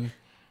they're in.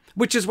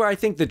 Which is where I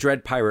think the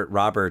Dread Pirate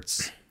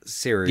Roberts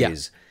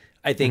series,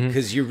 I think,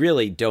 because you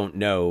really don't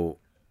know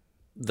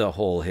the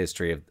whole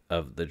history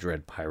of the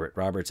Dread Pirate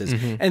Roberts is.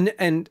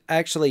 And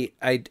actually,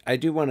 I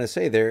do want to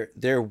say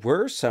there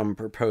were some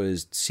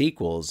proposed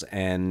sequels,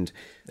 and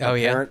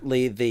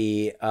apparently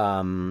the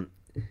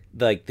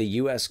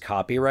U.S.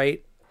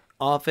 Copyright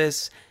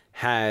Office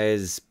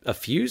has a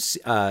few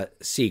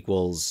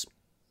sequels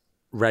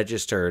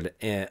registered.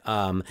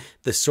 The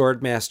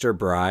Swordmaster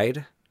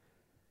Bride,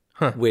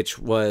 which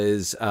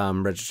was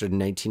registered in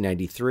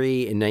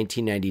 1993. In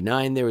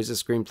 1999, there was a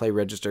screenplay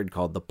registered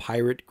called The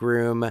Pirate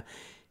Groom,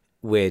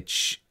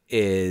 which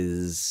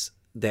is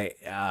they're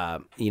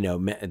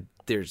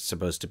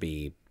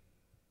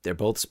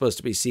both supposed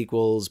to be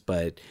sequels,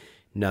 but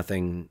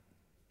nothing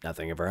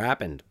ever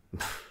happened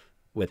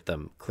with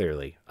them.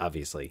 Clearly,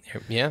 obviously.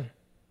 Yeah.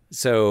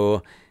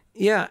 So,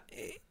 yeah,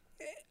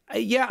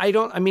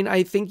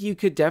 I think you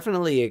could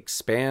definitely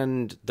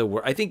expand the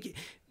world. I think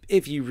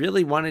if you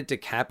really wanted to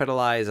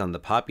capitalize on the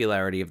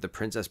popularity of The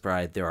Princess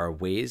Bride, there are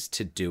ways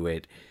to do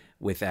it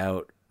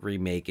without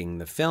remaking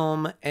the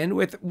film and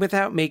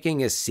without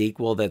making a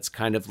sequel that's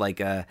kind of like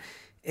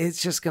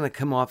it's just going to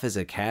come off as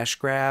a cash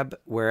grab.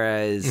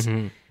 Whereas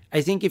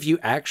I think if you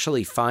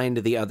actually find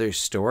the other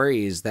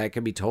stories that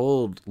can be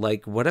told,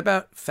 like what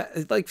about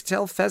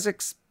tell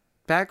Fezzik's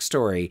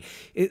backstory?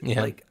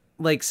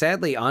 Like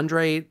sadly,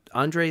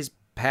 Andre's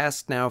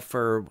passed now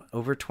for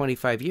over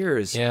 25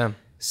 years. Yeah.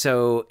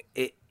 So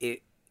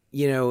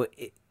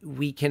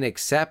we can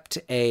accept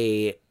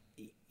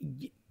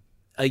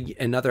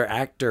another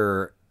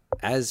actor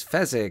as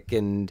Fezzik,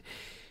 and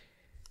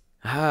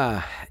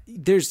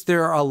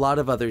there are a lot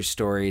of other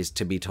stories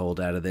to be told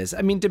out of this.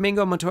 I mean,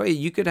 Domingo Montoya,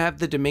 you could have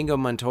the Domingo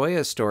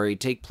Montoya story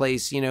take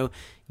place,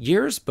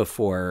 years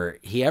before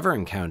he ever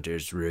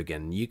encounters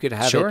Rugen. You could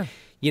have it,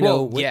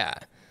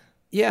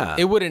 yeah.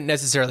 It wouldn't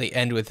necessarily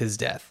end with his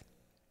death.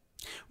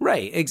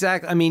 Right,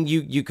 exactly. I mean,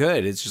 you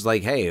could. It's just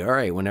like, hey, all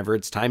right, whenever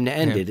it's time to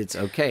end it, it's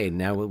okay.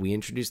 Now we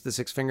introduce the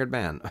Six-Fingered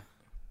Man.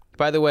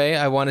 By the way,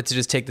 I wanted to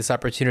just take this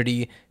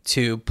opportunity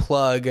to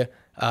plug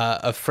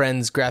a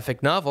friend's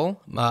graphic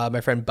novel.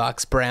 My friend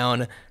Box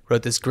Brown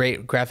wrote this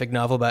great graphic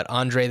novel about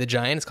Andre the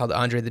Giant. It's called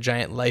Andre the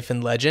Giant: Life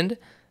and Legend.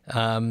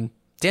 Dan,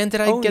 did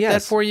I get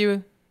that for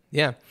you?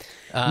 Yeah.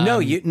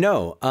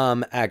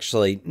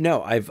 Actually,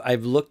 no.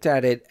 I've looked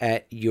at it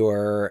at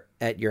your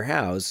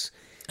house.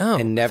 Oh,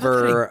 and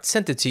never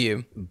sent it to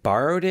you.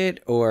 Borrowed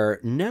it or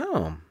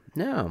no.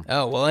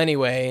 Oh, well,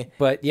 anyway,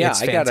 but yeah,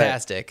 it's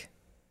fantastic.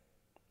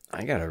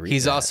 I gotta read.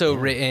 He's also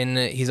written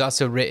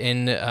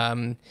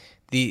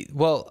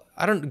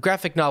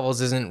graphic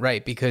novels isn't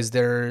right because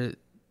they're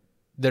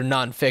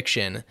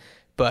nonfiction,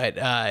 but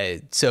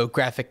so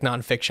graphic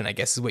nonfiction, I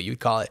guess is what you would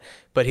call it.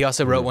 But he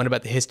also wrote one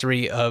about the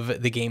history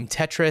of the game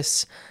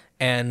Tetris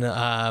and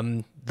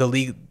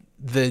the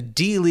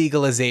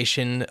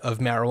delegalization of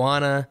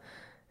marijuana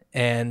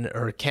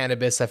or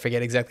cannabis. I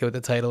forget exactly what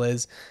the title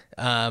is.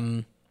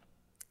 And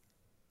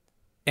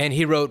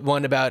he wrote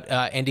one about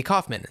Andy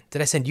Kaufman.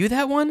 Did I send you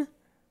that one?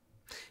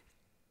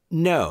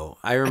 No,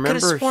 I remember I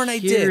could have sworn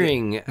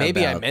hearing I did.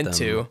 Maybe I about meant them.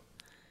 to.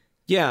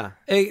 Yeah,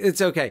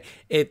 it's okay.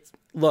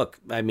 Look,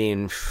 I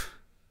mean,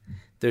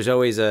 there's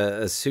always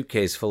a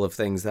suitcase full of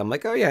things that I'm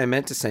like, oh yeah, I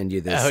meant to send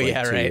you this 2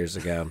 years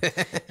ago.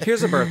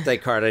 Here's a birthday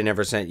card I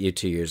never sent you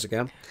 2 years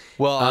ago.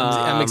 Well,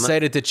 I'm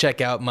excited to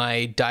check out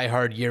my Die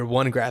Hard Year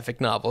One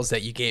graphic novels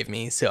that you gave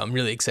me, so I'm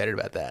really excited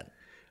about that.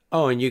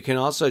 Oh, and you can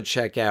also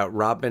check out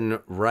Robin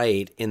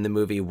Wright in the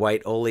movie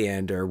White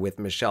Oleander with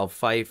Michelle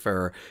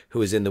Pfeiffer,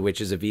 who is in The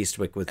Witches of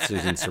Eastwick with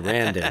Susan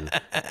Sarandon,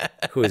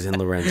 who is in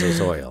Lorenzo's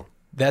Oil.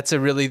 That's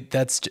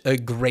a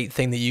great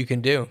thing that you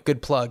can do.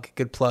 Good plug.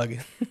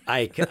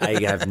 I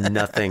have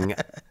nothing.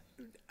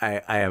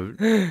 I have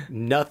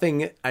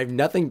nothing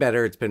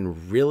better. It's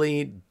been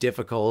really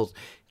difficult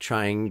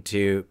trying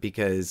to,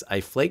 because I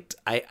flaked.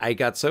 I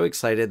got so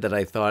excited that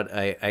I thought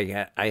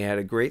I had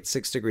a great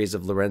 6 degrees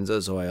of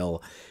Lorenzo's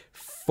Oil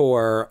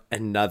for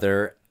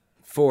the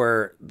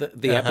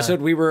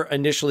episode we were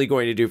initially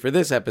going to do for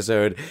this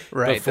episode.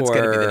 Right. That's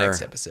going to be the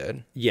next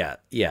episode. Yeah.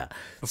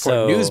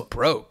 Before news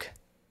broke.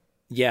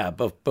 Yeah,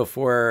 but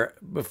before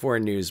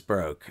news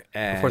broke.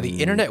 And before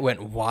the internet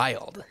went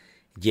wild.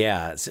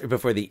 Yeah,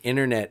 before the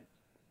internet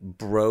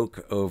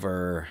broke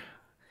over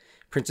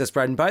Princess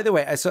Bride. And by the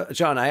way,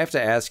 John, I have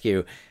to ask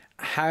you,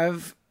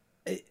 have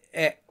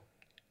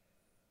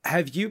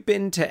you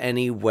been to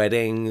any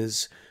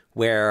weddings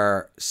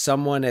where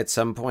someone at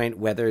some point,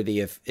 whether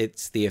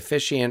it's the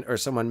officiant or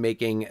someone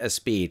making a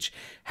speech,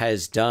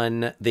 has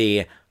done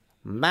the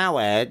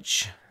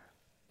marriage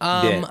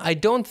bit? I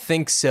don't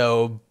think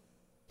so,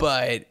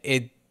 but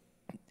it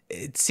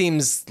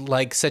seems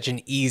like such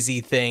an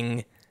easy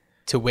thing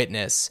to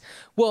witness.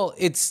 Well,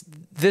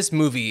 this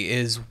movie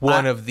is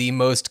one of the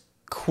most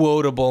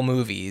quotable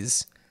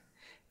movies.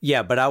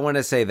 Yeah, but I want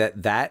to say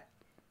that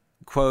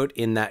quote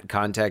in that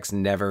context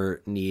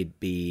never need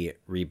be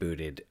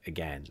rebooted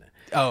again.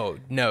 Oh,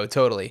 no,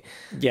 totally.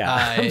 Yeah,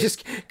 I'm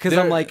just because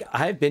I'm like,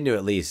 I've been to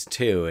at least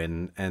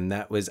 2, and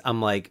that was,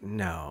 I'm like,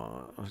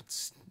 no,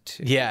 it's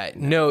too,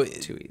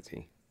 too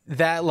easy.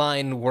 That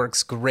line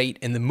works great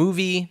in the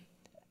movie,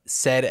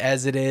 said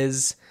as it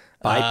is.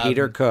 By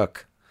Peter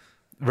Cook.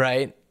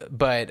 Right.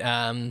 But,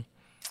 have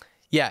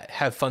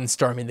fun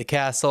storming the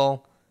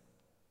castle.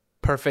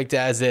 Perfect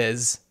as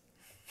is.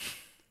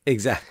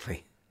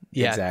 Exactly.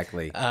 Yeah.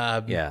 Exactly.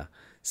 Yeah.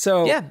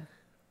 So,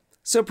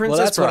 So Princess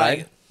that's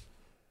Bride.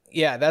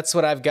 That's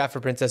what I've got for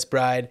Princess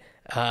Bride.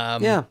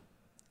 Yeah.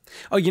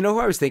 Oh, you know who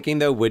I was thinking,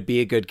 though, would be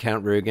a good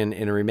Count Rugen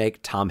in a remake?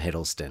 Tom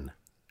Hiddleston.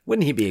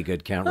 Wouldn't he be a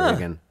good Count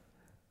Rugen?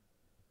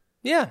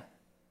 Yeah.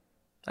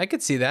 I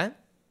could see that.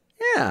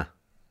 Yeah.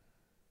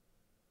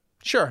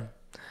 Sure.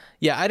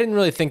 Yeah, I didn't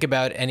really think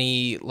about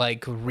any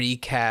like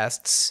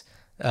recasts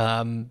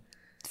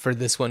for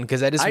this one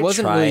because I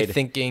wasn't really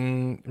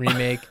thinking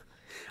remake.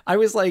 I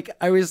was like,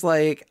 I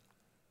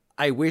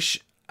wish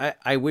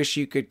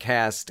you could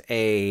cast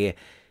a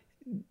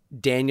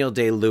Daniel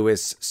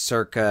Day-Lewis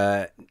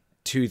circa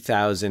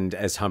 2000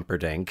 as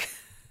Humperdinck.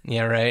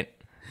 Yeah, right.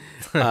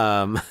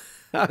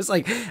 I was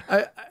like,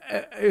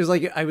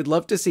 I would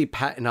love to see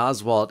Patton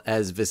Oswalt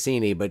as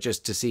Vicini, but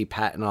just to see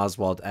Patton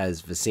Oswalt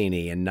as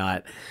Vicini and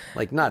not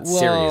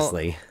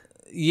seriously.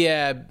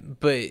 Yeah,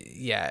 but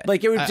yeah,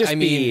 like it would just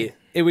it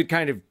would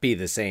kind of be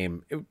the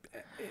same.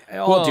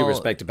 All due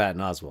respect to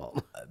Patton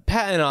Oswalt.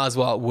 Patton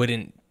Oswalt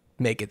wouldn't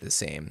make it the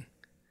same.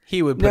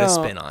 He would put a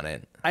spin on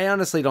it. I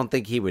honestly don't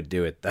think he would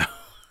do it though.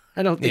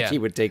 I don't think he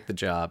would take the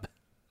job.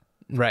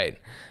 Right.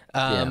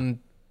 I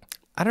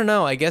don't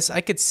know. I guess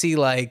I could see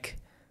like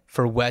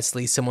for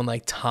Wesley, someone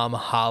like Tom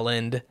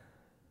Holland.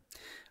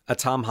 A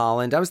Tom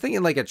Holland. I was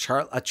thinking like a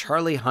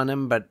Charlie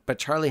Hunnam, but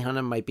Charlie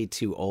Hunnam might be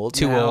too old.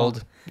 Too now.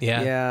 old.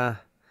 Yeah. Yeah.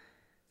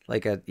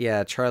 Like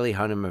Charlie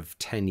Hunnam of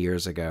 10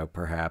 years ago,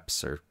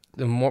 perhaps, or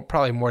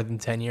probably more than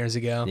 10 years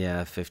ago.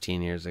 Yeah,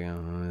 15 years ago.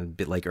 A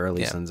bit like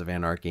early Sons of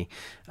Anarchy.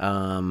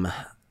 Yeah.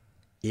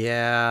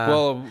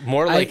 Well,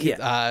 more like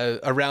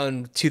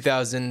around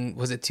 2000,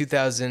 was it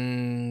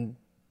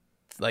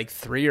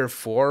 2003 or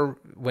 4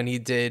 when he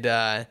did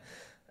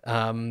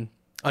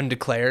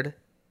Undeclared?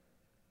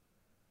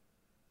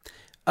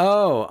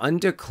 Oh,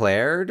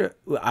 Undeclared?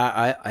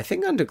 I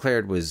think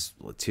Undeclared was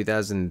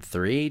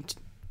 2003.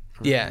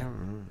 Yeah.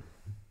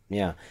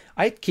 Yeah.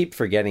 I keep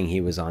forgetting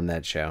he was on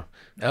that show.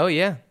 Oh,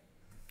 yeah.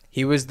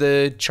 He was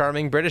the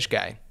charming British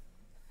guy.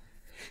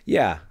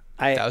 Yeah.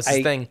 That was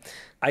his thing.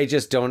 I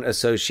just don't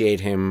associate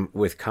him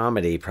with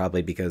comedy,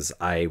 probably because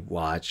I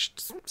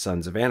watched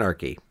Sons of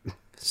Anarchy.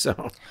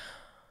 So...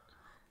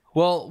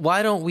 Well,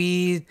 why don't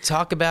we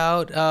talk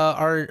about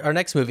our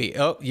next movie?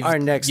 Oh,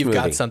 you've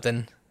got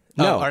something.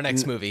 No. our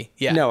next movie.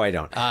 Yeah. No, I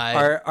don't.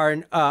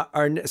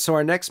 Our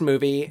next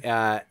movie,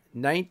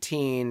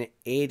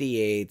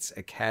 1988's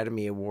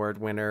Academy Award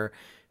winner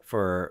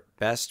for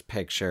Best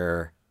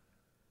Picture,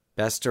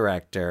 Best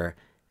Director,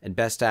 and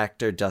Best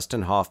Actor,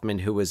 Dustin Hoffman,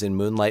 who was in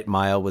Moonlight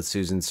Mile with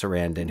Susan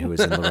Sarandon, who was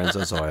in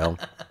Lorenzo's Oil.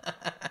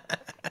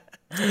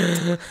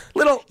 You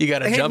got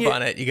to jump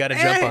on it. You got to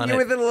jump on you it.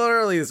 were a little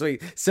early this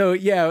week. So,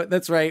 yeah,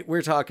 that's right.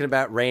 We're talking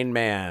about Rain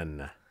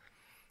Man.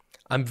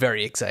 I'm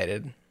very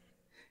excited.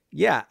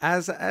 Yeah,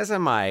 as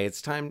am I. It's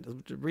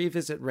time to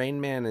revisit Rain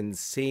Man and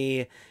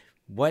see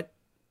what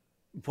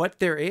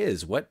there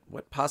is, what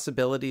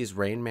possibilities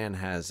Rain Man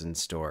has in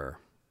store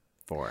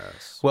for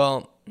us.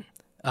 Well,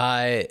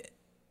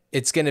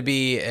 it's going to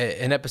be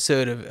an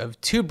episode of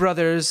two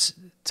brothers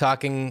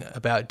talking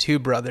about two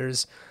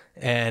brothers,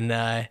 and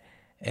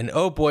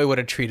oh boy, what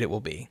a treat it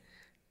will be.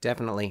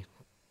 Definitely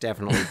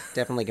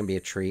can be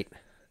a treat.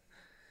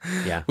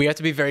 Yeah. We have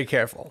to be very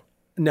careful.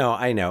 No,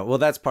 I know. Well,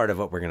 that's part of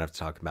what we're going to have to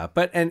talk about.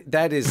 And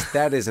that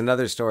is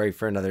another story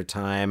for another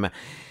time.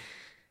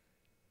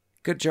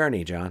 Good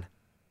journey, John.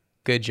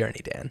 Good journey,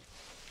 Dan.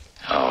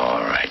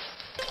 All right.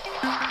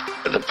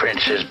 The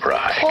Princess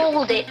Bride.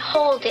 Hold it.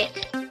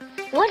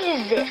 What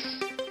is this?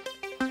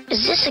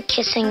 Is this a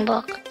kissing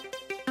book?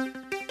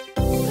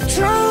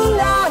 True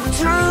love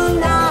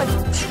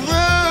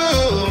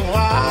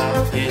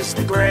is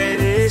the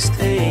greatest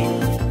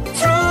thing.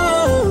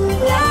 True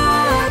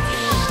love.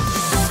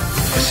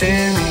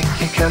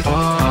 Cynical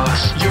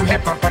boss. You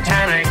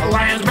hippopotamic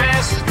lion's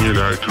mess. You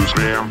like to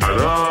scram at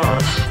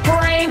us.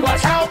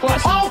 Brainless,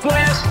 helpless,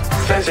 hopeless.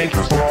 Physics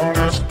the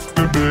strongest,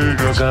 the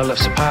biggest. Girl of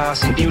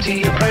surpassing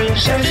beauty, a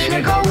princess.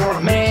 Cynical,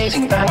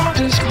 amazing, the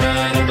hottest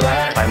man in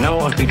black. I know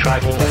what we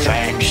tried for.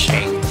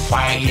 Vanishing,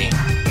 fighting,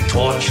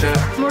 torture.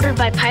 Murdered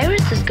by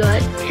Pirates is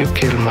good. You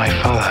killed my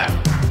father.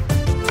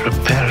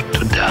 Prepare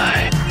to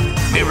die.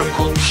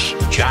 Miracles,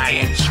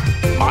 giants,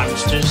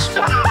 monsters.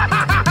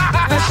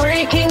 The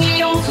freaking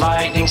eels.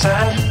 Lightning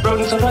sand,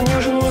 rodents of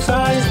unusual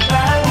size.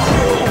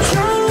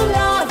 True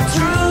love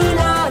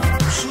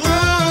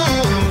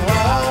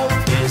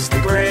is the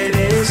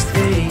greatest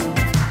thing.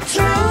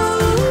 True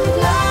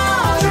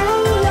love.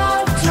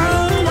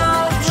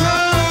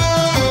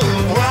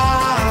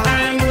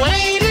 I'm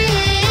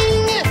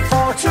waiting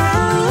for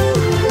true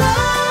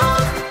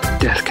love.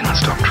 Death cannot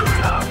stop true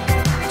love.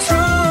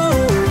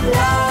 True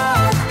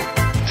love.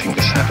 I think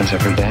this happens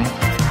every day.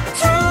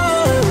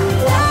 True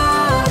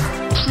love.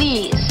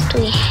 Please, do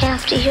we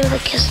have to hear the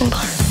kissing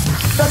part?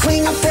 The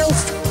queen of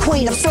filth,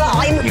 queen of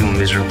slime. You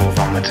miserable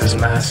vomitous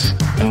mass.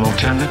 An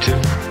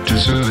alternative to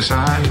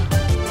suicide.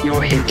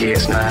 Your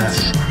hideous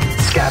mass.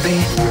 Scabby,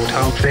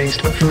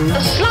 warthog-faced buffoon. The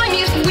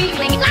slimiest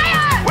weakling.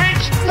 Liar!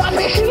 Witch.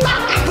 Rubbish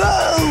muck.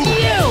 Boo!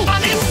 You.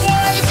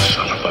 Unemployed.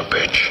 Son of a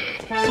bitch.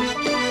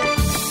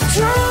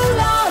 True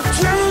love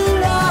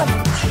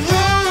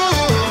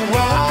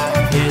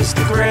is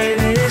the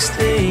greatest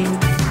thing.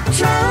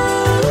 True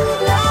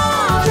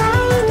love.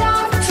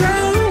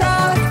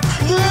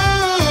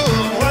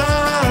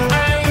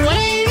 I'm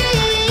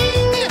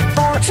waiting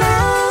for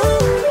true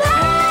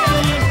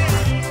love.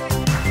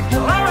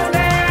 Hello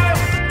there.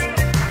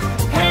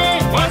 Hey,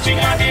 what you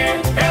got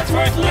here that's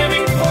worth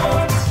living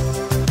for?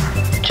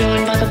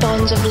 Joined by the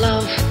bonds of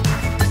love.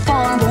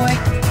 Farm boy,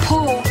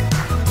 poor.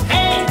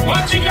 Hey,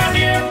 what you got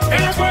here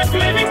that's worth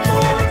living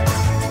for?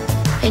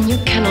 And you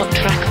cannot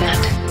track that.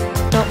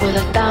 Not with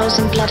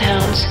 1,000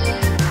 bloodhounds.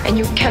 And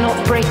you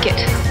cannot break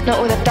it.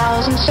 Not with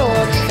 1,000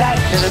 swords. That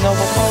is a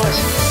noble cause.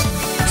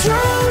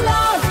 True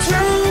love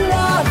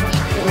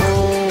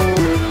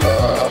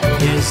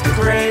is the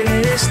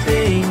greatest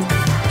thing.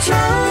 True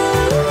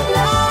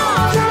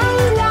love.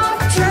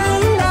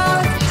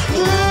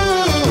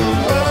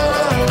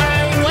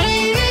 I'm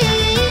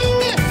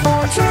waiting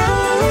for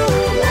true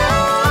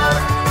love.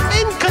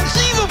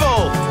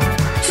 Inconceivable!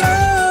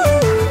 True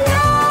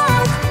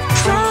love.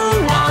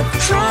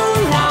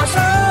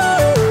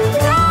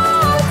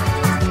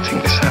 I think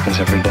this happens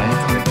every day.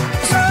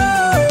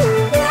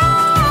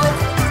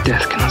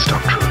 Death cannot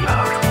stop true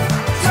love.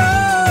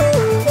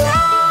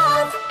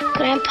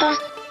 Grandpa,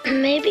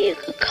 maybe you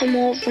could come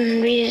over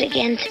and read it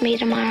again to me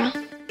tomorrow.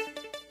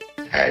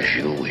 As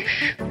you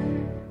wish.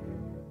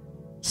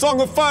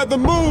 Songify the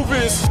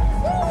movies.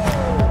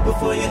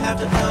 Before you have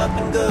to up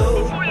and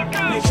go,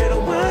 make sure to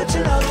watch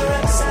another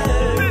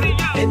episode.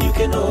 And you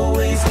can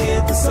always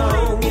get the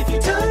song